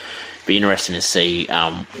 and be interesting to see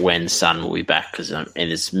when Son will be back because and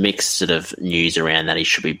there's mixed sort of news around that he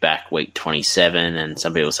should be back week 27, and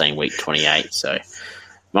some people are saying week 28. So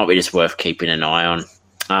might be just worth keeping an eye on.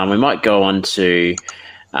 We might go on to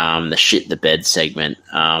the shit the bed segment.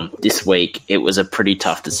 This week it was a pretty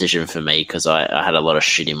tough decision for me because I had a lot of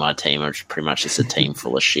shit in my team. It was pretty much just a team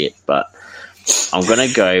full of shit, but I'm going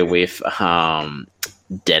to go with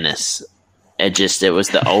Dennis. It was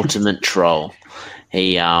the ultimate troll.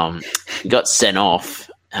 He got sent off,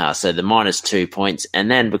 so the -2 points, and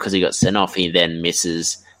then because he got sent off, he then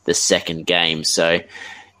misses the second game. So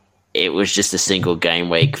it was just a single game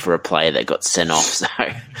week for a player that got sent off. So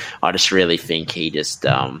I just really think he just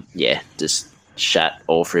shat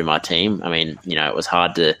all through my team. I mean, it was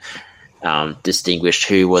hard to distinguish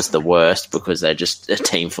who was the worst because they're just a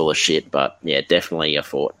team full of shit. But yeah, definitely I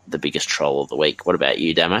thought the biggest troll of the week. What about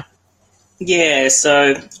you, Damo? Yeah,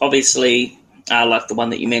 so obviously I like the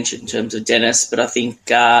one that you mentioned in terms of Dennis, but I think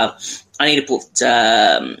I need to put,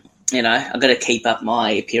 I've got to keep up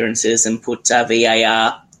my appearances and put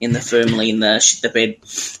VAR in the firmly in the shit the bed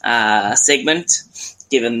segment.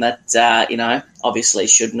 given that, obviously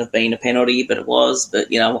shouldn't have been a penalty, but it was. But,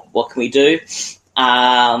 what can we do?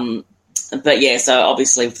 But, yeah, so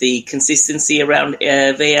obviously with the consistency around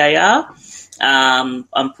VAR,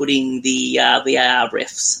 I'm putting the VAR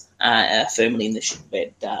refs firmly in the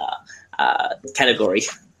shitbed category.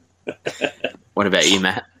 What about you,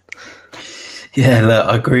 Matt? Yeah, look,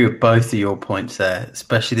 I agree with both of your points there,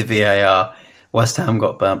 especially the VAR. West Ham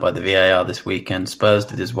got burnt by the VAR this weekend. Spurs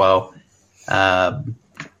did as well. I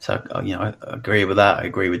agree with that. I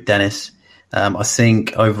agree with Dennis. I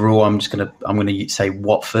think overall, I'm going to say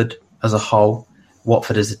Watford as a whole.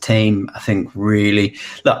 Watford as a team, I think really.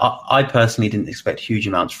 Look, I personally didn't expect huge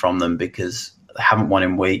amounts from them because they haven't won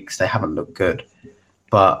in weeks. They haven't looked good.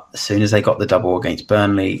 But as soon as they got the double against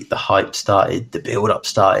Burnley, the hype started, the build-up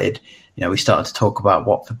started. We started to talk about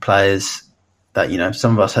Watford players that,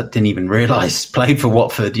 some of us didn't even realise played for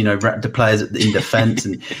Watford, the players in defence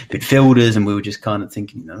and midfielders, and we were just kind of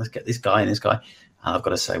thinking, let's get this guy and this guy. And I've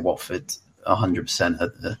got to say Watford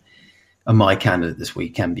 100% are my candidate this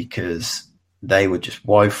weekend because they were just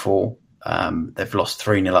woeful. They've lost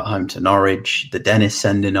 3-0 at home to Norwich. The Dennis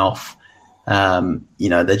sending off.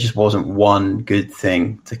 There just wasn't one good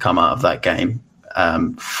thing to come out of that game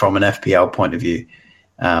from an FPL point of view.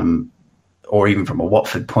 Or even from a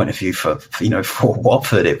Watford point of view for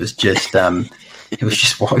Watford, it was just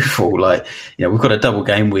woeful. We've got a double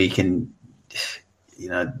game week and,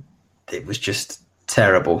 it was just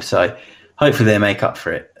terrible. So hopefully they make up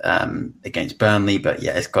for it against Burnley. But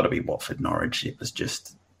yeah, it's got to be Watford Norwich. It was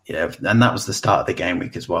just, and that was the start of the game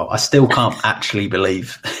week as well. I still can't actually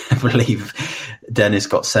believe Dennis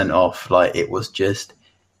got sent off. It was just,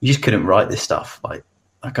 you just couldn't write this stuff. Like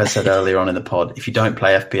I said earlier on in the pod, if you don't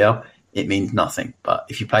play FPL, it means nothing. But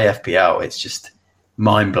if you play FPL, it's just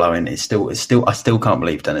mind blowing. I still can't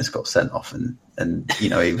believe Dennis got sent off and he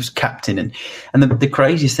was captain. And the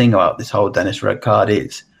craziest thing about this whole Dennis red card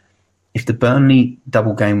is if the Burnley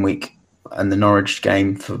double game week and the Norwich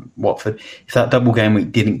game for Watford, if that double game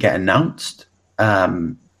week didn't get announced, I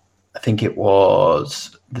think it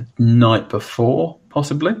was the night before,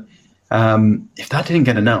 possibly. If that didn't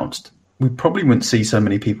get announced, we probably wouldn't see so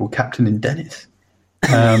many people captaining Dennis.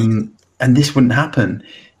 And this wouldn't happen.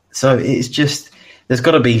 So it's just, there's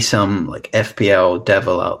got to be some FPL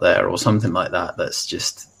devil out there or something like that that's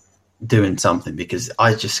just doing something, because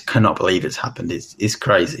I just cannot believe it's happened. It's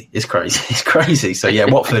crazy. It's crazy. So yeah,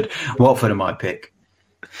 Watford are my pick.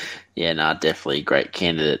 Yeah, no, definitely a great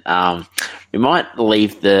candidate. We might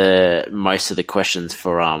leave most of the questions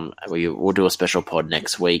for we'll do a special pod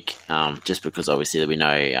next week, just because obviously there'll be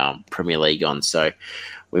no Premier League on. So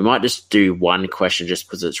we might just do one question just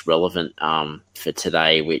because it's relevant for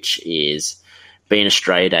today, which is, being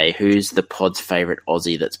Australia Day, who's the pod's favourite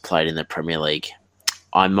Aussie that's played in the Premier League?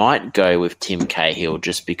 I might go with Tim Cahill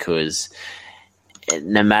just because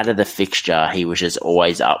no matter the fixture, he was just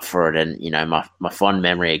always up for it. And, my fond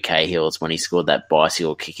memory of Cahill is when he scored that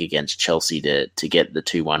bicycle kick against Chelsea to get the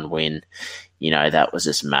 2-1 win. That was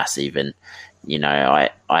just massive. And, I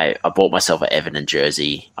bought myself an Everton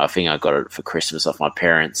jersey. I think I got it for Christmas off my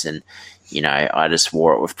parents. And, I just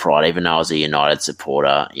wore it with pride. Even though I was a United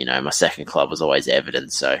supporter, my second club was always Everton.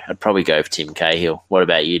 So I'd probably go with Tim Cahill. What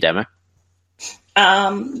about you, Damo?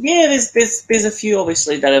 There's a few,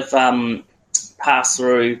 obviously, that have passed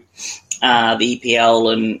through the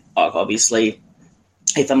EPL, and obviously,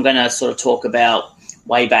 if I'm going to sort of talk about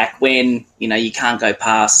way back when, you can't go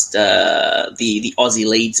past the Aussie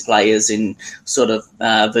Leeds players in sort of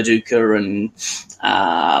Viduka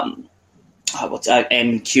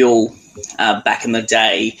and Kuhl back in the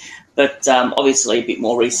day, but obviously a bit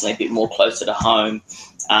more recently, a bit more closer to home.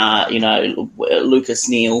 Lucas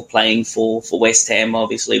Neal playing for West Ham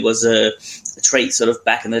obviously was a treat sort of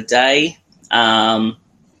back in the day.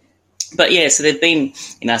 But yeah, so there've been,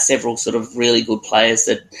 several sort of really good players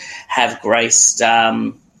that have graced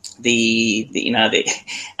the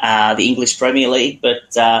English Premier League. But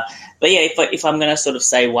yeah, if I'm going to sort of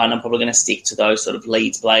say one, I'm probably going to stick to those sort of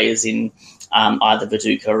Leeds players in either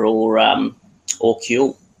Viduka or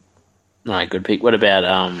Kuhl. No, good pick. What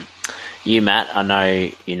about you, Matt? I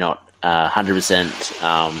know you're not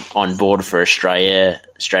 100% on board for Australian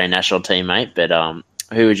national team, mate, but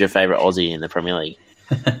who is your favourite Aussie in the Premier League?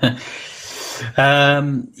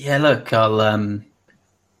 Look, I'm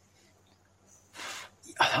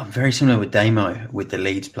very similar with Damo with the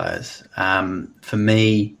Leeds players. For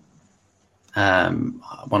me,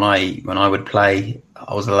 when I would play,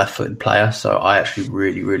 I was a left-footed player, so I actually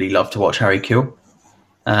really, really loved to watch Harry Kuhl.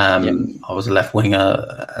 I was a left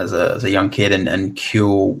winger as a young kid, and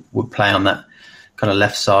Kuhl would play on that kind of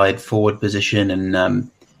left side forward position,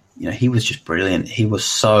 and he was just brilliant. He was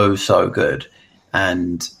so, so good.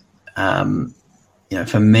 And,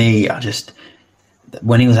 for me,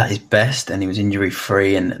 when he was at his best and he was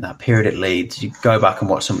injury-free and that period at Leeds, you go back and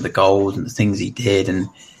watch some of the goals and the things he did. And,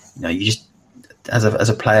 you just, as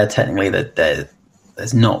a player, technically,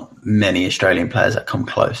 there's not many Australian players that come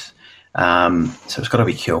close. So it's got to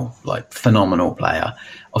be Kewell, like phenomenal player.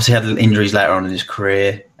 Obviously had injuries later on in his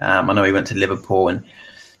career. I know he went to Liverpool and,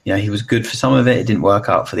 he was good for some of it. It didn't work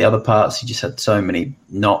out for the other parts. He just had so many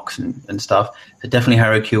knocks and stuff. So definitely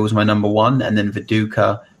Harry Kewell was my number one. And then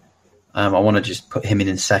Viduka, I want to just put him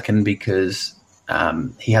in second because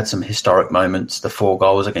he had some historic moments. The 4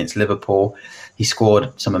 goals against Liverpool. He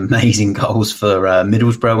scored some amazing goals for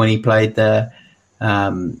Middlesbrough when he played there.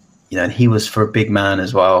 And he was, for a big man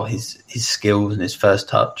as well, his skills and his first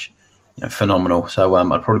touch, phenomenal. So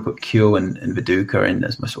I'd probably put Kewell and Viduka in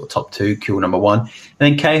as my sort of top 2. Kewell number 1. And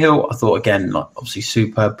then Cahill, I thought, again, like, obviously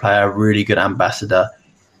superb player, really good ambassador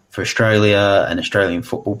for Australia and Australian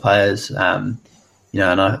football players. And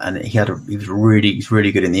he's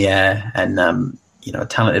really good in the air and a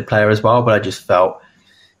talented player as well. But I just felt,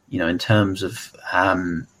 in terms of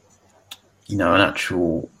an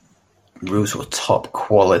actual real sort of top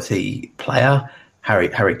quality player, Harry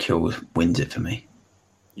Kewell wins it for me.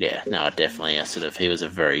 Yeah, no, definitely. He was a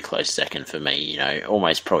very close second for me.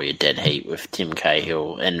 Almost probably a dead heat with Tim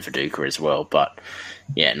Cahill and Viduka as well. But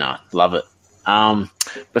yeah, no, love it.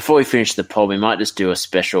 Before we finish the pod, we might just do a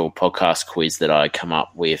special podcast quiz that I come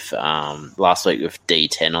up with last week with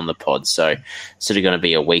D10 on the pod. So sort of going to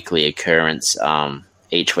be a weekly occurrence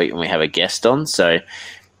each week when we have a guest on. So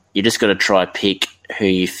you just got to try pick who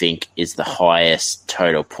you think is the highest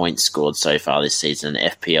total points scored so far this season.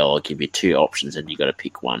 FPL, I'll give you 2 options and you got to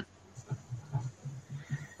pick one.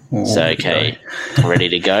 Oh, so, okay, ready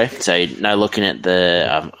to go? So, no looking at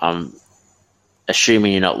I'm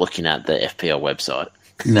assuming you're not looking at the FPL website.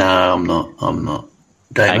 No, I'm not.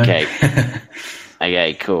 Damon. Okay.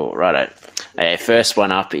 Okay, cool. Righto. Okay, first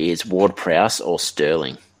one up is Ward-Prowse or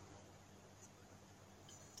Sterling?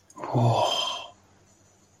 Oh,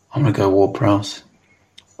 I'm going to go Ward-Prowse.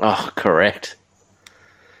 Oh, correct.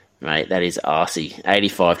 Mate, that is arsey.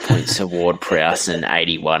 85 points to Ward-Prowse and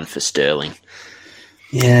 81 for Sterling.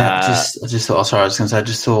 Yeah, I just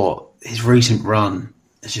thought his recent run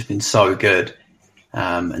has just been so good.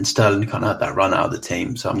 And Sterling kind of had that run out of the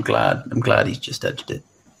team, so I'm glad he's just edged it.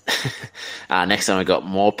 Next time we got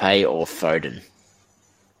Maupay or Foden.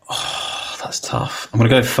 Oh, that's tough. I'm going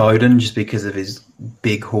to go Foden just because of his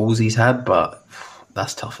big hauls he's had, but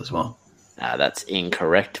that's tough as well. That's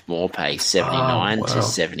incorrect. Maupay 79 to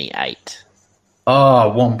 78. Oh,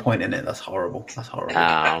 1 point in it. That's horrible.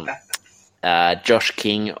 Josh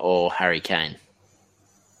King or Harry Kane?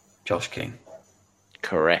 Josh King.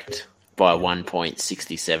 Correct. By 1 point,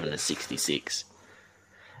 67 to 66.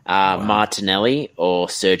 Martinelli or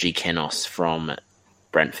Sergi Canos from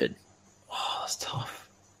Brentford? Oh, that's tough.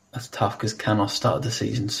 That's tough because Canos started the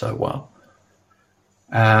season so well.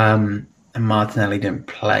 And Martinelli didn't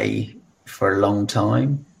play for a long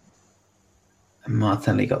time. And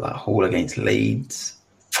Martinelli got that haul against Leeds.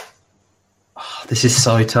 Oh, this is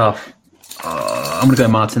so tough. I'm going to go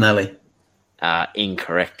Martinelli.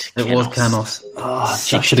 Incorrect. It was Canos. I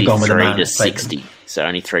should have gone with the man to 60. So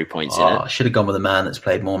only 3 points in it. I should have gone with the man that's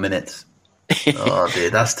played more minutes. Oh,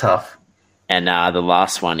 dude, that's tough. And the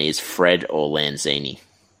last one is Fred or Lanzini?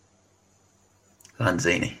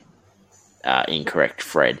 Lanzini. Incorrect,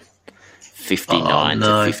 Fred. 59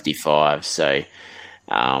 to 55. So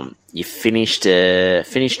you finished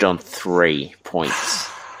on 3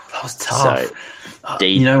 points. That was tough. So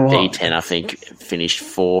D10, I think, finished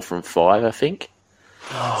 4 from 5, I think.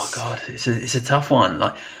 Oh, God. It's a tough one.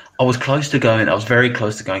 Like, I was very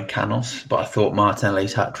close to going Canos, but I thought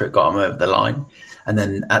Martinelli's hat-trick got him over the line. And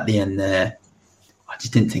then at the end there, I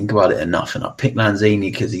just didn't think about it enough. And I picked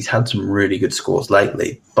Lanzini because he's had some really good scores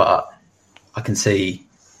lately. But I can see,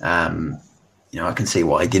 I can see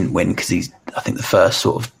why he didn't win because I think the first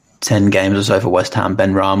sort of 10 games or so for West Ham,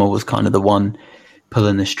 Ben Rama was kind of the one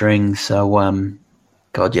pulling the strings. So,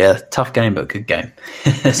 God, yeah, tough game, but good game.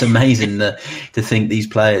 It's amazing to think these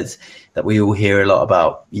players that we all hear a lot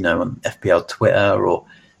about, on FPL Twitter or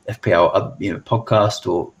FPL, podcast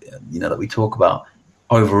or, that we talk about,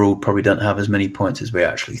 overall probably don't have as many points as we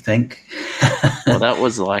actually think. Well, that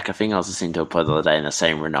was I think I was listening to a pod the other day and they're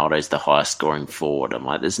saying Ronaldo's the highest scoring forward. I'm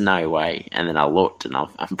like, there's no way. And then I looked and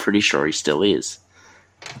I'm pretty sure he still is.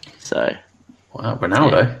 So. Wow,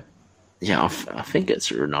 Ronaldo? Yeah, I think it's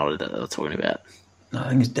Ronaldo that they're talking about. No, I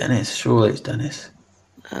think it's Dennis. Surely it's Dennis.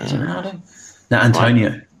 Is it Ronaldo? No,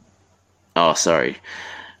 Antonio. Oh, sorry.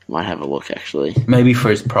 Might have a look, actually. Maybe for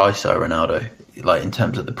his price, though, Ronaldo, like in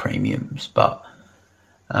terms of the premiums. But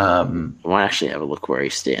I might actually have a look where he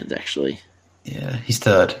stands, actually. Yeah, he's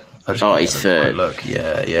third. He's third. Look,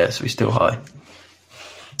 yeah, so he's still high.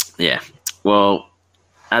 Yeah. Well,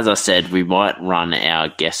 as I said, we might run our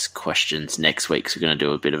guest questions next week. So we're going to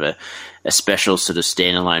do a bit of a special sort of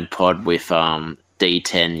standalone pod with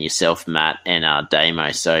D10, yourself, Matt, and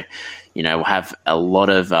Damo. So, we'll have a lot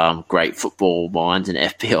of great football minds and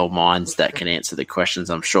FPL minds that can answer the questions.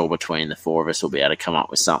 I'm sure between the four of us we'll be able to come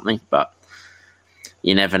up with something, but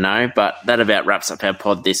you never know. But that about wraps up our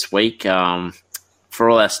pod this week. For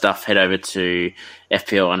all our stuff, head over to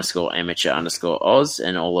FPL_amateur_Oz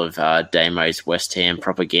and all of Damo's West Ham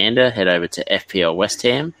propaganda. Head over to FPL West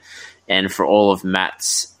Ham. And for all of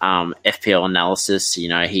Matt's FPL analysis,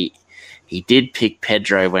 he did pick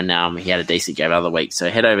Pedro when he had a decent game the other week. So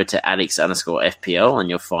head over to Addicts_FPL and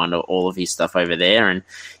you'll find all of his stuff over there. And,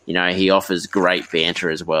 he offers great banter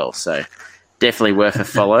as well. So definitely worth a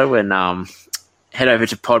follow. And head over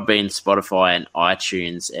to Podbean, Spotify, and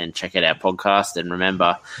iTunes and check out our podcast. And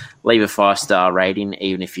remember, leave a 5-star rating,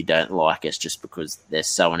 even if you don't like us, just because there's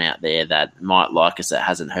someone out there that might like us that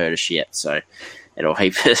hasn't heard us yet. So it'll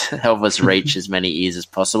help us reach as many ears as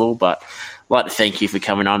possible. But I'd like to thank you for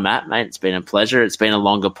coming on, Matt, mate. It's been a pleasure. It's been a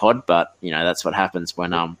longer pod, but, that's what happens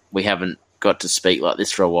when we haven't got to speak like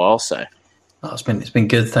this for a while. So it's been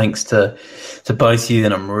good. Thanks to both of you.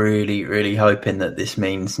 And I'm really, really hoping that this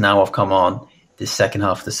means now I've come on this second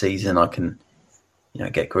half of the season, I can,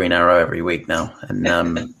 get Green Arrow every week now, and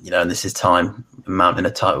and this is time mounting a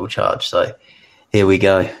title charge. So here we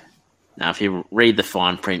go. Now, if you read the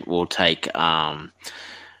fine print, we'll take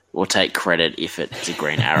credit if it's a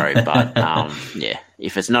Green Arrow. But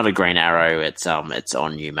if it's not a Green Arrow, it's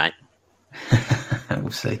on you, mate. We'll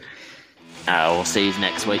see. We'll see you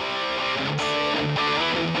next week.